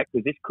mind, Matt,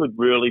 because this could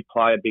really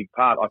play a big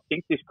part. I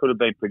think this could have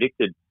been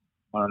predicted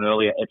on an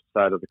earlier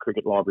episode of the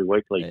Cricket Library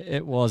Weekly.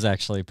 It was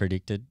actually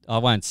predicted. I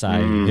won't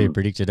say who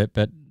predicted it,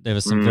 but there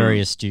were some very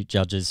astute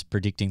judges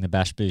predicting the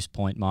bash boost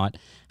point might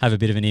have a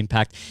bit of an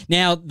impact.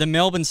 Now, the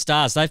Melbourne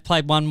Stars, they've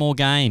played one more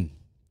game.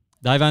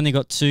 They've only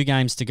got 2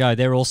 games to go.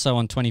 They're also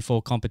on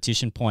 24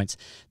 competition points.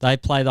 They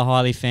play the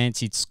highly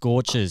fancied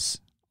Scorchers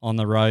on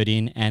the road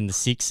in and the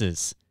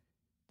Sixers.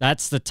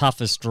 That's the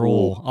toughest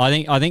draw. Ooh.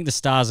 I think the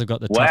Stars have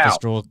got the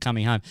toughest draw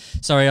coming home.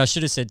 Sorry, I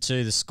should have said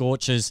 2. The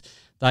Scorchers,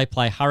 they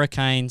play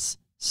Hurricanes,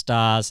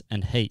 Stars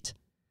and Heat.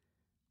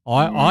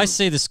 I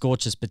see the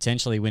Scorchers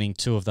potentially winning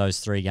 2 of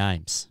those 3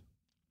 games.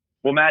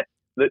 Well, Matt,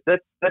 let's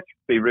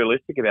be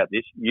realistic about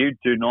this. You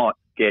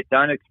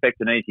don't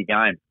expect an easy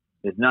game.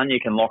 There's none you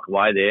can lock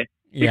away there.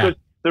 Because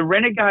the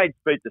Renegades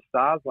beat the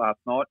Stars last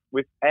night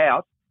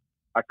without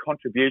a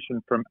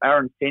contribution from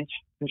Aaron Finch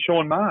and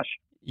Sean Marsh.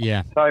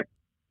 Yeah. So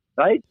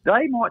they've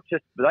got 2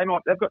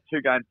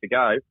 games to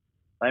go.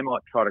 They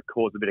might try to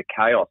cause a bit of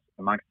chaos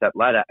amongst that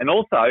ladder. And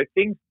also, if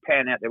things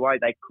pan out their way,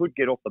 they could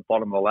get off the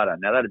bottom of the ladder.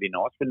 Now, that'd be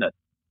nice, wouldn't it?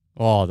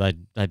 Oh,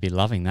 they'd be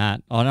loving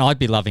that. Oh, and I'd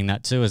be loving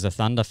that too as a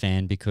Thunder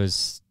fan,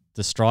 because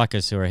the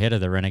Strikers, who are ahead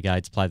of the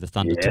Renegades, play the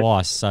Thunder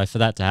twice. So for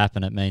that to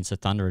happen, it means the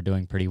Thunder are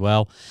doing pretty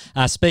well.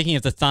 Speaking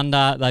of the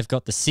Thunder, they've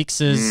got the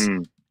Sixers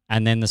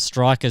and then the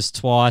Strikers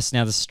twice.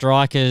 Now, the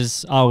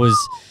Strikers, I was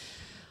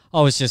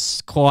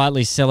just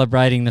quietly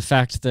celebrating the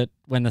fact that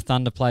when the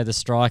Thunder play the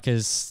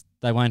Strikers,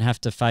 they won't have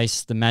to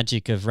face the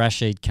magic of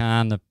Rashid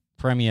Khan, the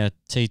premier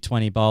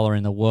T20 bowler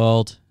in the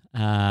world.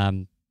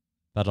 But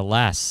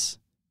alas,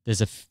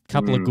 there's a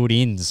couple of good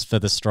ins for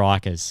the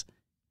Strikers.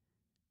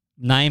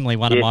 Namely,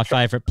 one of my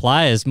favourite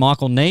players,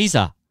 Michael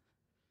Neeser.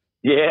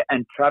 Yeah,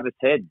 and Travis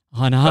Head.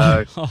 I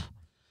know.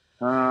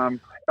 So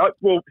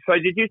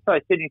did you say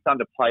Sydney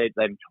Thunder played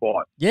them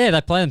twice? Yeah, they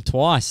play them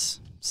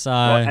twice. So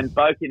and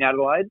both in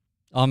Adelaide?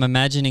 I'm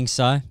imagining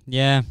so,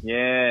 yeah.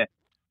 Yeah.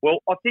 Well,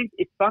 I think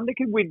if Thunder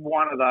could win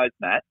one of those,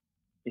 Matt,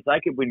 if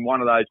they could win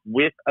one of those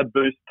with a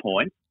boost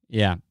point,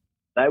 they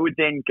would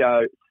then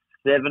go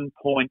 7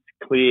 points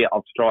clear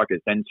of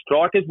Strikers. And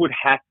Strikers would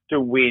have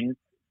to win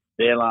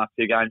their last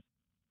 2 games.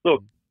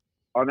 Look,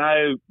 I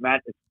know,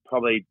 Matt, it's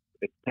probably,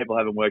 if people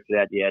haven't worked it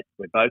out yet,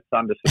 we're both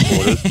Thunder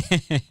supporters.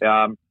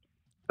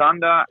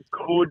 Thunder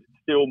could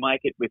still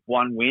make it with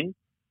 1 win,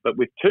 but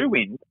with 2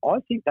 wins, I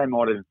think they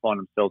might even find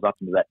themselves up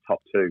into that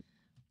top 2.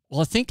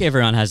 Well, I think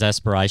everyone has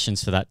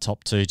aspirations for that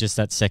top 2, just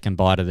that second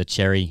bite of the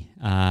cherry.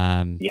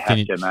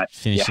 Finishing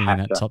in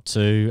that top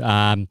 2.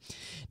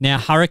 Now,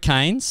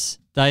 Hurricanes,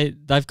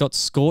 they've got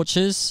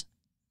Scorchers,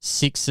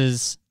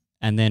 Sixers,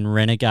 and then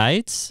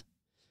Renegades.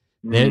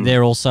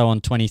 They're also on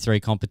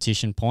 23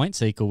 competition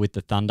points, equal with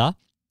the Thunder.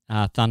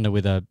 Thunder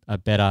with a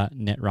better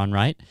net run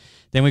rate.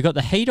 Then we've got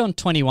the Heat on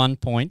 21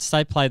 points.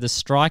 They play the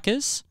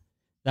Strikers.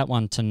 That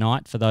one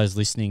tonight for those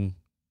listening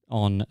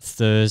on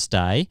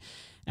Thursday.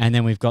 And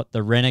then we've got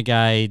the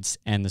Renegades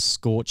and the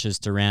Scorchers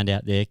to round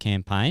out their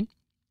campaign.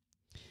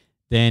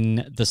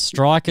 Then the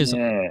Strikers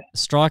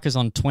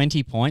on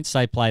 20 points.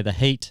 They play the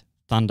Heat,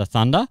 Thunder.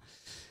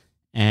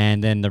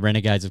 And then the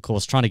Renegades, of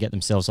course, trying to get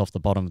themselves off the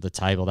bottom of the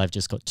table. They've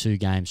just got 2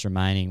 games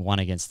remaining, one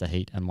against the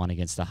Heat and one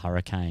against the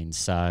Hurricanes.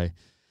 So,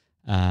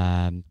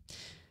 who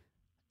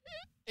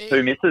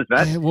misses,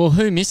 Matt? Well,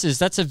 who misses?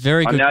 That's a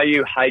very good... I know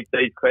you hate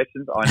these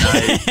questions. I know.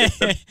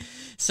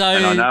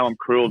 And I know I'm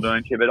cruel,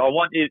 don't you? But I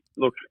want you...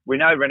 Look, we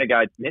know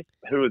Renegades miss.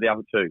 Who are the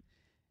other 2?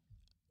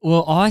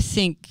 Well, I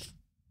think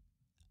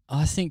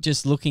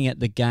just looking at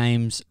the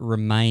games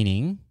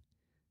remaining...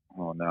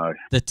 Oh, no.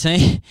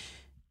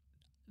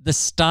 The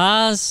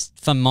Stars,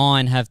 for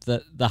mine, have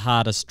the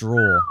hardest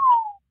draw.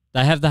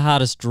 They have the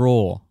hardest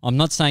draw. I'm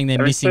not saying they're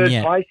missing yet. They're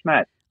in 3rd place,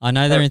 Matt. I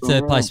know they're in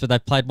 3rd place, but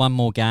they've played 1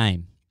 more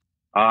game.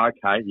 Oh,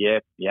 okay.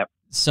 Yep.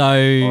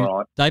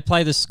 So they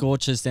play the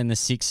Scorchers, then the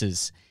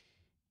Sixers.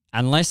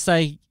 Unless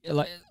they,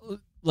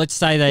 let's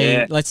say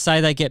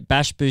they get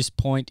bash boost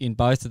point in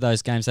both of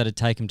those games, that'd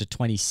take them to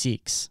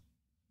 26,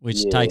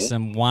 which takes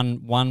them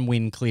one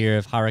win clear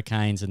of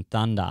Hurricanes and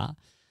Thunder.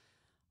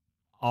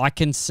 I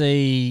can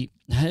see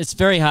it's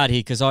very hard here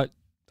because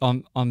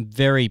I'm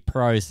very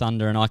pro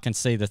Thunder, and I can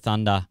see the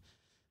Thunder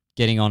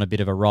getting on a bit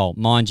of a roll.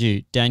 Mind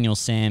you, Daniel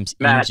Sam's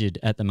injured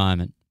at the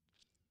moment.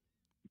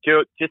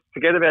 Just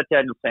forget about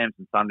Daniel Sam's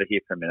and Thunder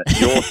here for a minute.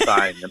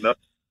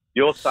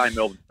 You're saying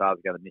Melbourne Stars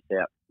are going to miss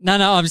out.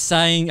 No, I'm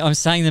saying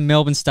the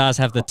Melbourne Stars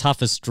have the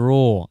toughest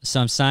draw. So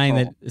I'm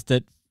saying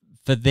that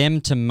for them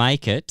to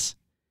make it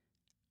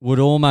would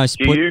almost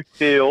are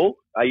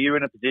you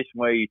in a position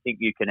where you think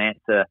you can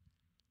answer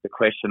the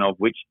question of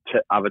which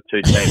other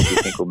two teams you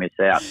think will miss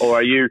out? Or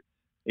are you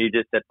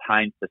just at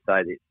pains to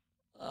say this?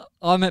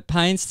 I'm at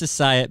pains to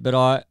say it,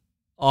 but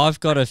I've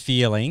got a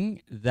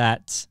feeling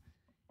that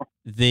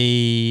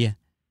the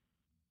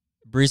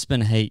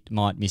Brisbane Heat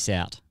might miss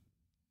out.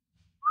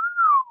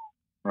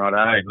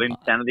 Righto,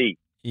 Linsanity.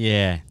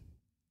 Yeah.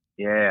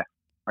 Yeah.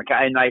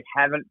 Okay, and they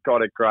haven't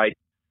got a great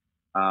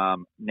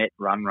net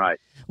run rate.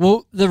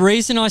 Well, the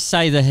reason I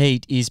say the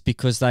Heat is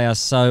because they are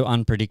so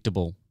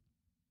unpredictable.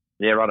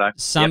 Yeah, righto.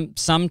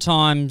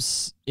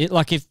 Sometimes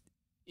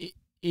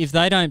if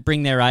they don't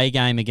bring their A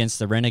game against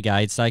the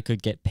Renegades, they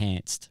could get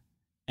pantsed.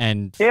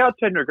 And yeah, I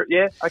tend to agree.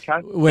 Yeah, okay.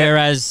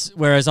 Whereas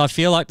I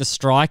feel like the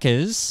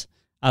Strikers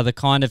are the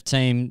kind of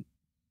team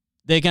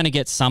they're going to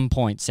get some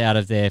points out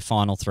of their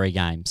final 3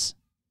 games.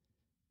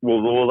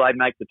 Will they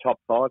make the top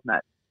 5,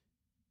 Matt?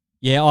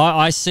 Yeah,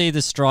 I see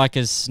the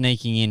Strikers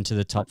sneaking into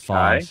the top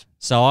 5.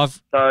 So are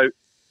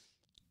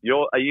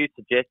you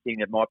suggesting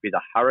it might be the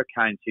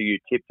Hurricanes who you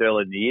tipped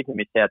earlier in the year to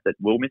miss out that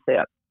will miss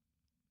out?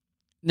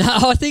 No,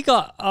 I think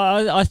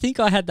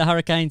I had the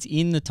Hurricanes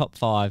in the top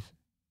 5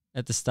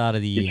 at the start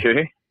of the year. Did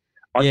you?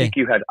 I think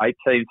you had 8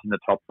 teams in the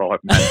top 5,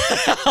 mate.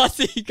 I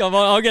think I'm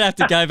going to have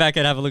to go back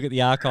and have a look at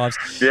the archives.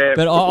 Yeah,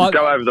 but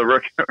go over the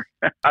over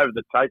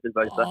the tape, as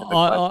they say.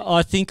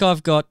 I think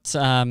I've got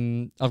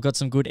some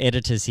good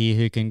editors here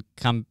who can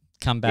come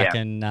back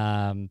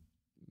and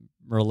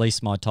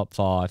release my top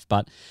 5.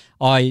 But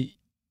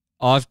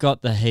I've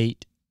got the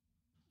Heat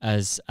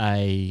as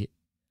a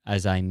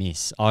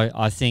miss.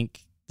 I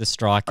think the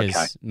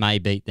Strikers may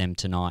beat them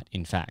tonight.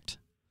 In fact,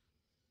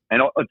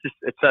 and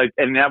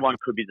and that one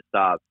could be the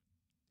Stars.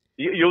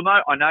 You'll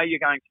know. I know you're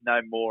going to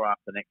know more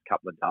after the next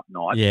couple of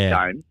nights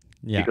games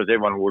because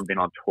everyone would have been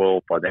on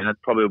 12 by then. It's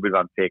probably a bit of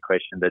an unfair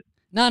question, but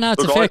no,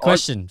 it's a fair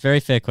question. Very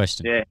fair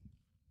question. Yeah,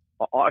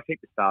 I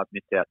think the Stars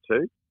miss out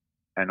too,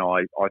 and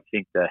I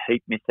think the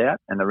Heat miss out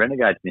and the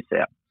Renegades miss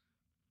out.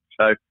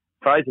 So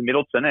Fraser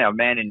Middleton, our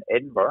man in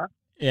Edinburgh,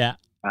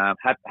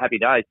 happy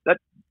days.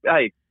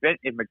 If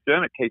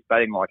McDermott keeps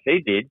batting like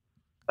he did,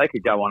 they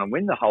could go on and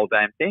win the whole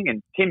damn thing.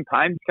 And Tim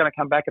Payne's going to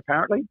come back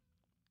apparently.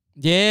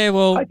 Yeah,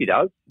 well, I hope he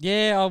does.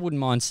 Yeah, I wouldn't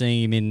mind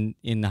seeing him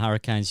in the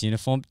Hurricanes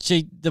uniform.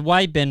 Gee, the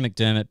way Ben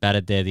McDermott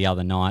batted there the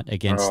other night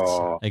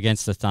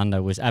against the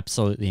Thunder was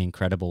absolutely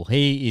incredible.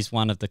 He is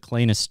one of the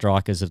cleanest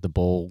strikers of the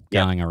ball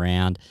going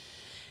around,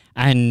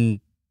 and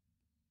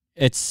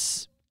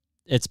it's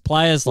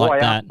players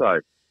like that.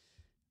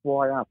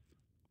 Why us?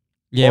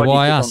 Yeah,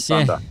 why us?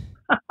 Yeah.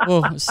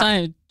 Well,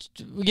 same.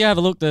 You have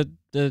a look. The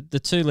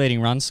 2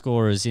 leading run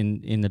scorers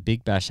in the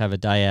Big Bash have a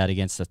day out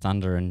against the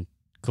Thunder and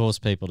cause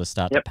people to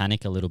start to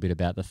panic a little bit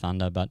about the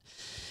Thunder. But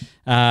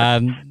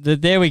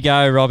there we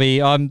go,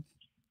 Robbie. I'm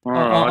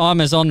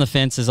as on the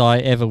fence as I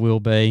ever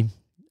will be.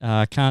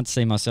 Can't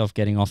see myself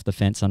getting off the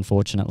fence,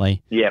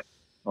 unfortunately. Yep.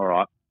 All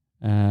right.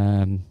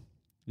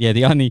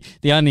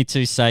 The only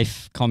 2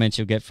 safe comments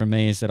you'll get from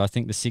me is that I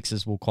think the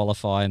Sixers will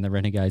qualify and the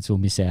Renegades will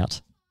miss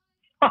out.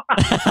 You've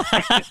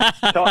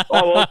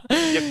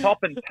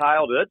top and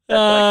tailed it.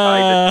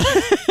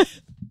 That's okay.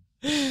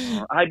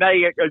 Hey,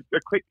 maybe a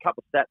quick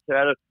couple of stats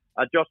out of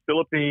Josh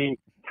Phillippe,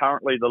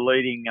 currently the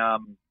leading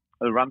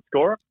run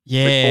scorer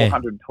with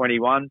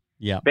 421.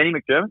 Yeah. Benny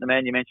McDermott, the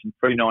man you mentioned,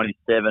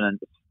 397, and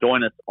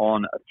Stoinis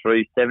on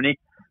 370.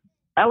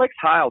 Alex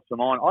Hales for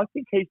mine, I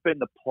think he's been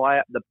the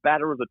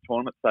batter of the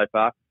tournament so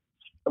far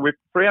with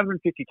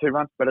 352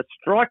 runs, but a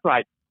strike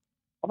rate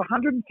of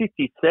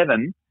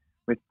 157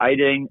 with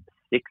 18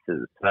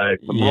 sixes. So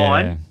for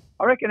mine,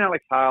 I reckon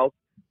Alex Hales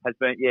has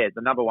been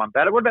the number 1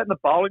 batter. What about in the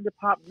bowling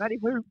department, Matty?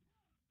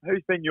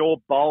 Who's been your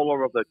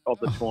bowler of the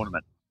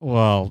tournament?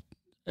 Well,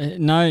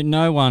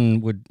 no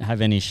one would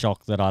have any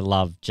shock that I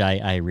love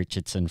J.A.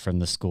 Richardson from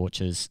the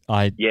Scorchers.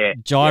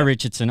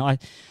 Richardson. I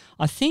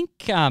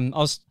think I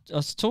was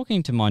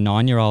talking to my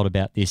 9-year-old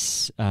about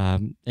this.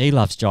 He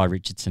loves Jai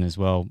Richardson as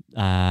well.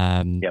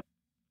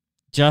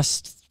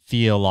 Just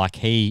feel like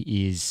he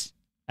is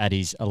at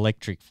his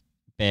electric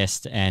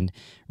best and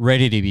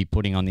ready to be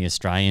putting on the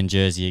Australian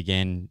jersey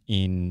again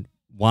in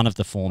one of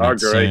the formats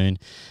soon.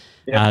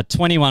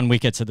 21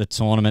 wickets at the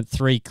tournament,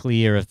 3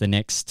 clear of the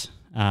next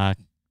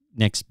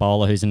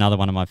bowler, who's another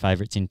one of my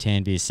favourites in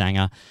Tanveer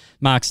Sangha.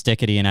 Mark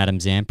Steckety and Adam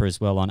Zampa as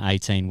well on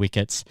 18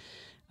 wickets.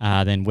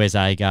 Then Wes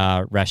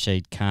Agar,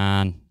 Rashid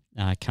Khan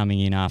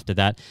coming in after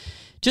that.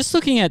 Just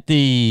looking at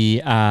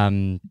the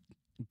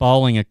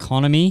bowling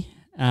economy,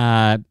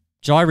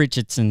 Jai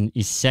Richardson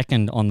is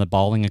second on the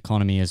bowling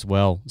economy as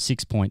well,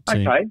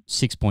 6.29.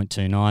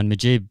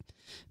 Mujib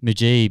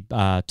Mujib,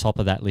 top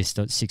of that list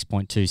at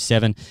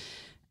 6.27.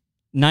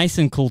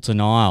 Nathan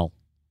Coulter-Nile,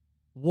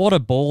 what a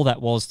ball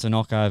that was to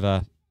knock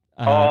over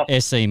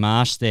SE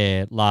Marsh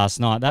there last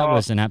night. That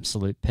was an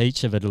absolute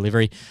peach of a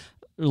delivery.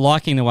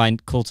 Liking the way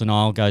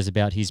Coulter-Nile goes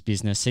about his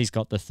business. He's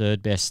got the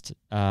third best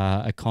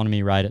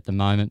economy rate at the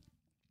moment.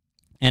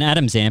 And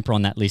Adam Zampa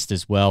on that list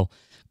as well.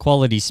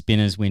 Quality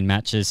spinners win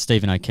matches.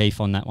 Stephen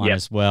O'Keefe on that one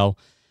as well.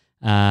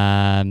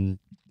 And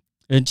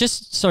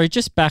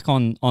just back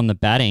on the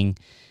batting,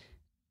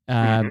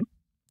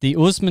 the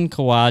Usman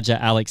Khawaja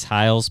Alex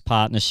Hales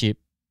partnership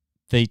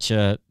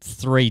feature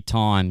 3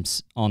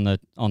 times on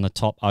the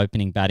top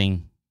opening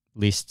batting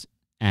list,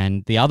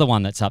 and the other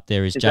one that's up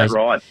there is Jason. That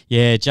right?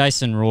 Yeah,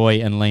 Jason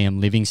Roy and Liam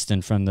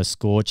Livingston from the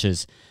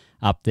Scorchers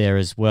up there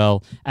as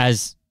well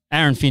as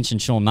Aaron Finch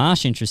and Sean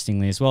Marsh.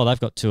 Interestingly as well, they've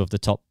got 2 of the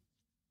top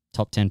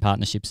 10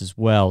 partnerships as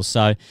well.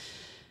 So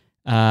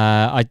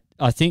I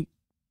think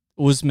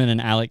Usman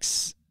and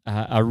Alex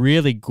are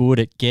really good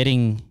at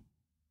getting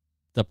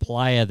the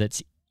player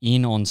that's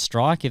in on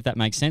strike, if that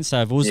makes sense.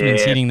 So if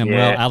Usman's hitting them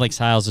well, Alex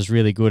Hales is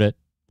really good at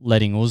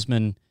letting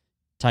Usman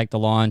take the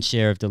lion's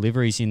share of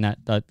deliveries in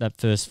that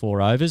first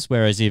 4 overs.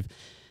 Whereas if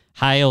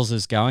Hales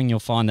is going, you'll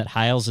find that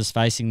Hales is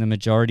facing the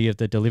majority of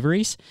the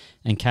deliveries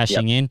and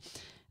cashing in.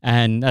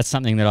 And that's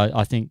something that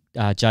I think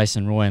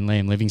Jason Roy and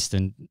Liam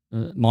Livingston,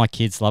 my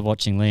kids love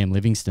watching Liam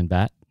Livingston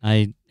bat.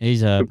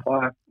 He's a good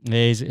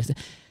player.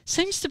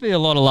 Seems to be a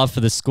lot of love for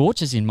the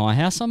Scorchers in my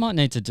house. I might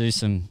need to go to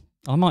some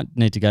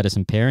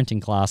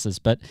parenting classes.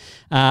 But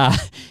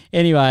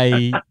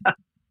anyway,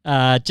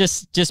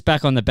 just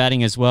back on the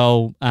batting as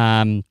well.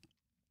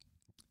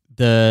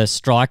 The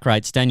strike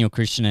rates, Daniel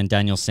Christian and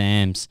Daniel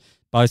Sams,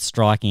 both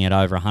striking at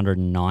over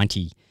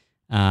 190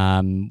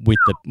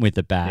 with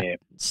the bat. Yeah.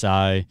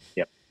 So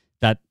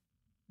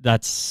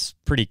that's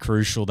pretty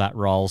crucial, that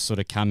role sort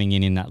of coming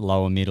in that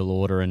lower middle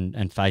order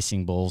and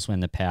facing balls when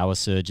the power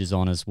surge is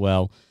on as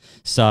well.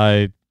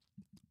 So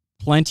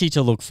plenty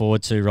to look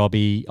forward to,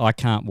 Robbie. I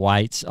can't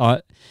wait.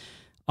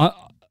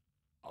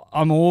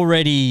 I'm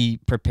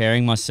already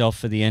preparing myself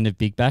for the end of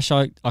Big Bash.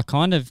 I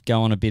kind of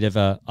go on a bit of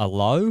a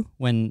low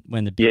when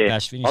the Big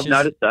Bash finishes. I've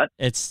noticed that.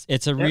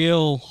 It's a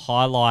real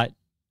highlight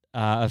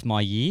of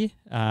my year.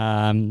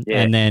 And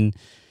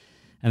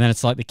then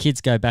it's like the kids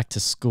go back to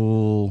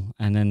school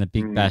and then the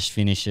Big Bash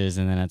finishes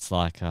and then it's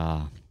like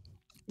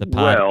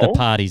the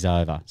party's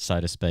over, so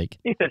to speak.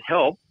 If it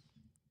helps,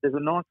 there's a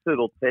nice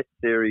little test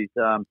series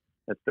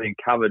that's been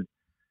covered,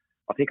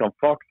 I think, on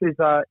Fox. Is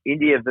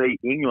India v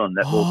England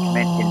that will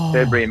commence in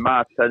February and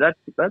March. So that's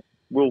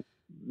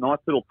nice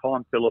little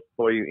time filler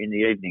for you in the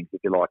evenings,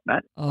 if you like,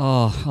 Matt.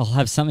 Oh, I'll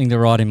have something to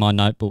write in my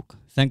notebook.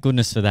 Thank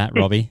goodness for that,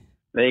 Robbie.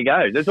 There you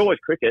go. There's always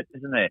cricket,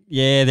 isn't there?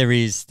 Yeah, there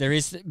is.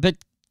 But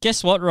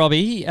guess what,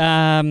 Robbie?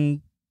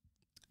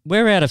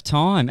 We're out of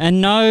time.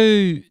 And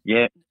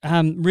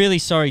really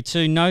sorry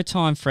too, no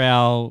time for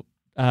our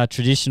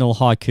traditional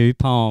haiku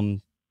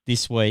poem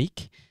this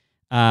week.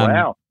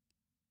 Wow.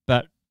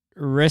 But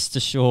rest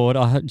assured,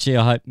 I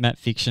hope Matt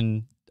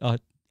Fiction,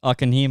 I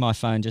can hear my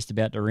phone just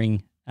about to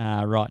ring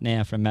right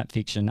now from Matt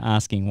Fiction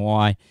asking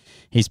why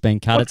he's been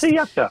cut. What's he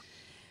up to?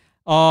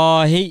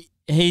 Oh,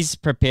 he's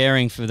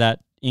preparing for that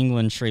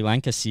England-Sri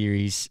Lanka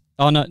series.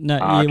 Oh, no.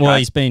 Okay. Well,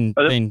 he's been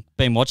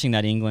watching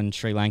that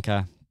England-Sri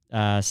Lanka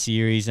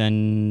series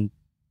and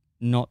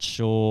not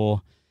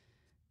sure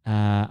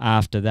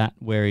after that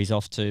where he's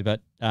off to.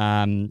 But,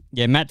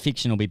 Matt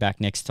Fiction will be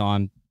back next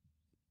time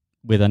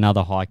with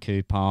another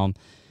haiku poem.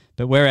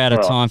 But we're out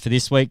of time for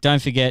this week.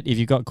 Don't forget, if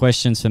you've got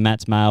questions for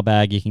Matt's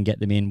mailbag, you can get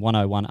them in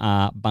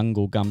 101R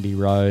Bungle Gumby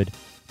Road,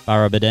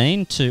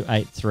 Burrabadeen,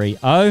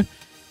 2830.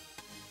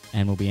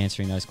 And we'll be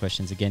answering those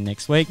questions again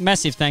next week.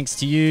 Massive thanks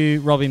to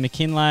you, Robbie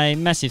McKinlay.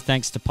 Massive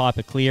thanks to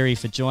Piepa Cleary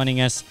for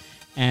joining us.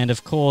 And,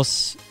 of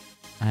course,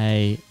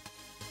 a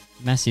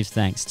massive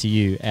thanks to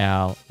you,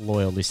 our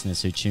loyal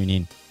listeners who tune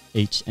in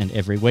each and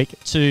every week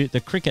to the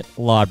Cricket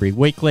Library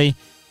Weekly.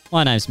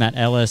 My name's Matt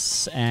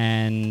Ellis,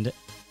 and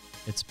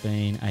it's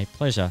been a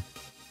pleasure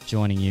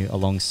joining you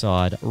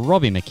alongside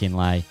Robbie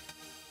McKinlay.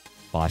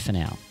 Bye for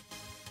now.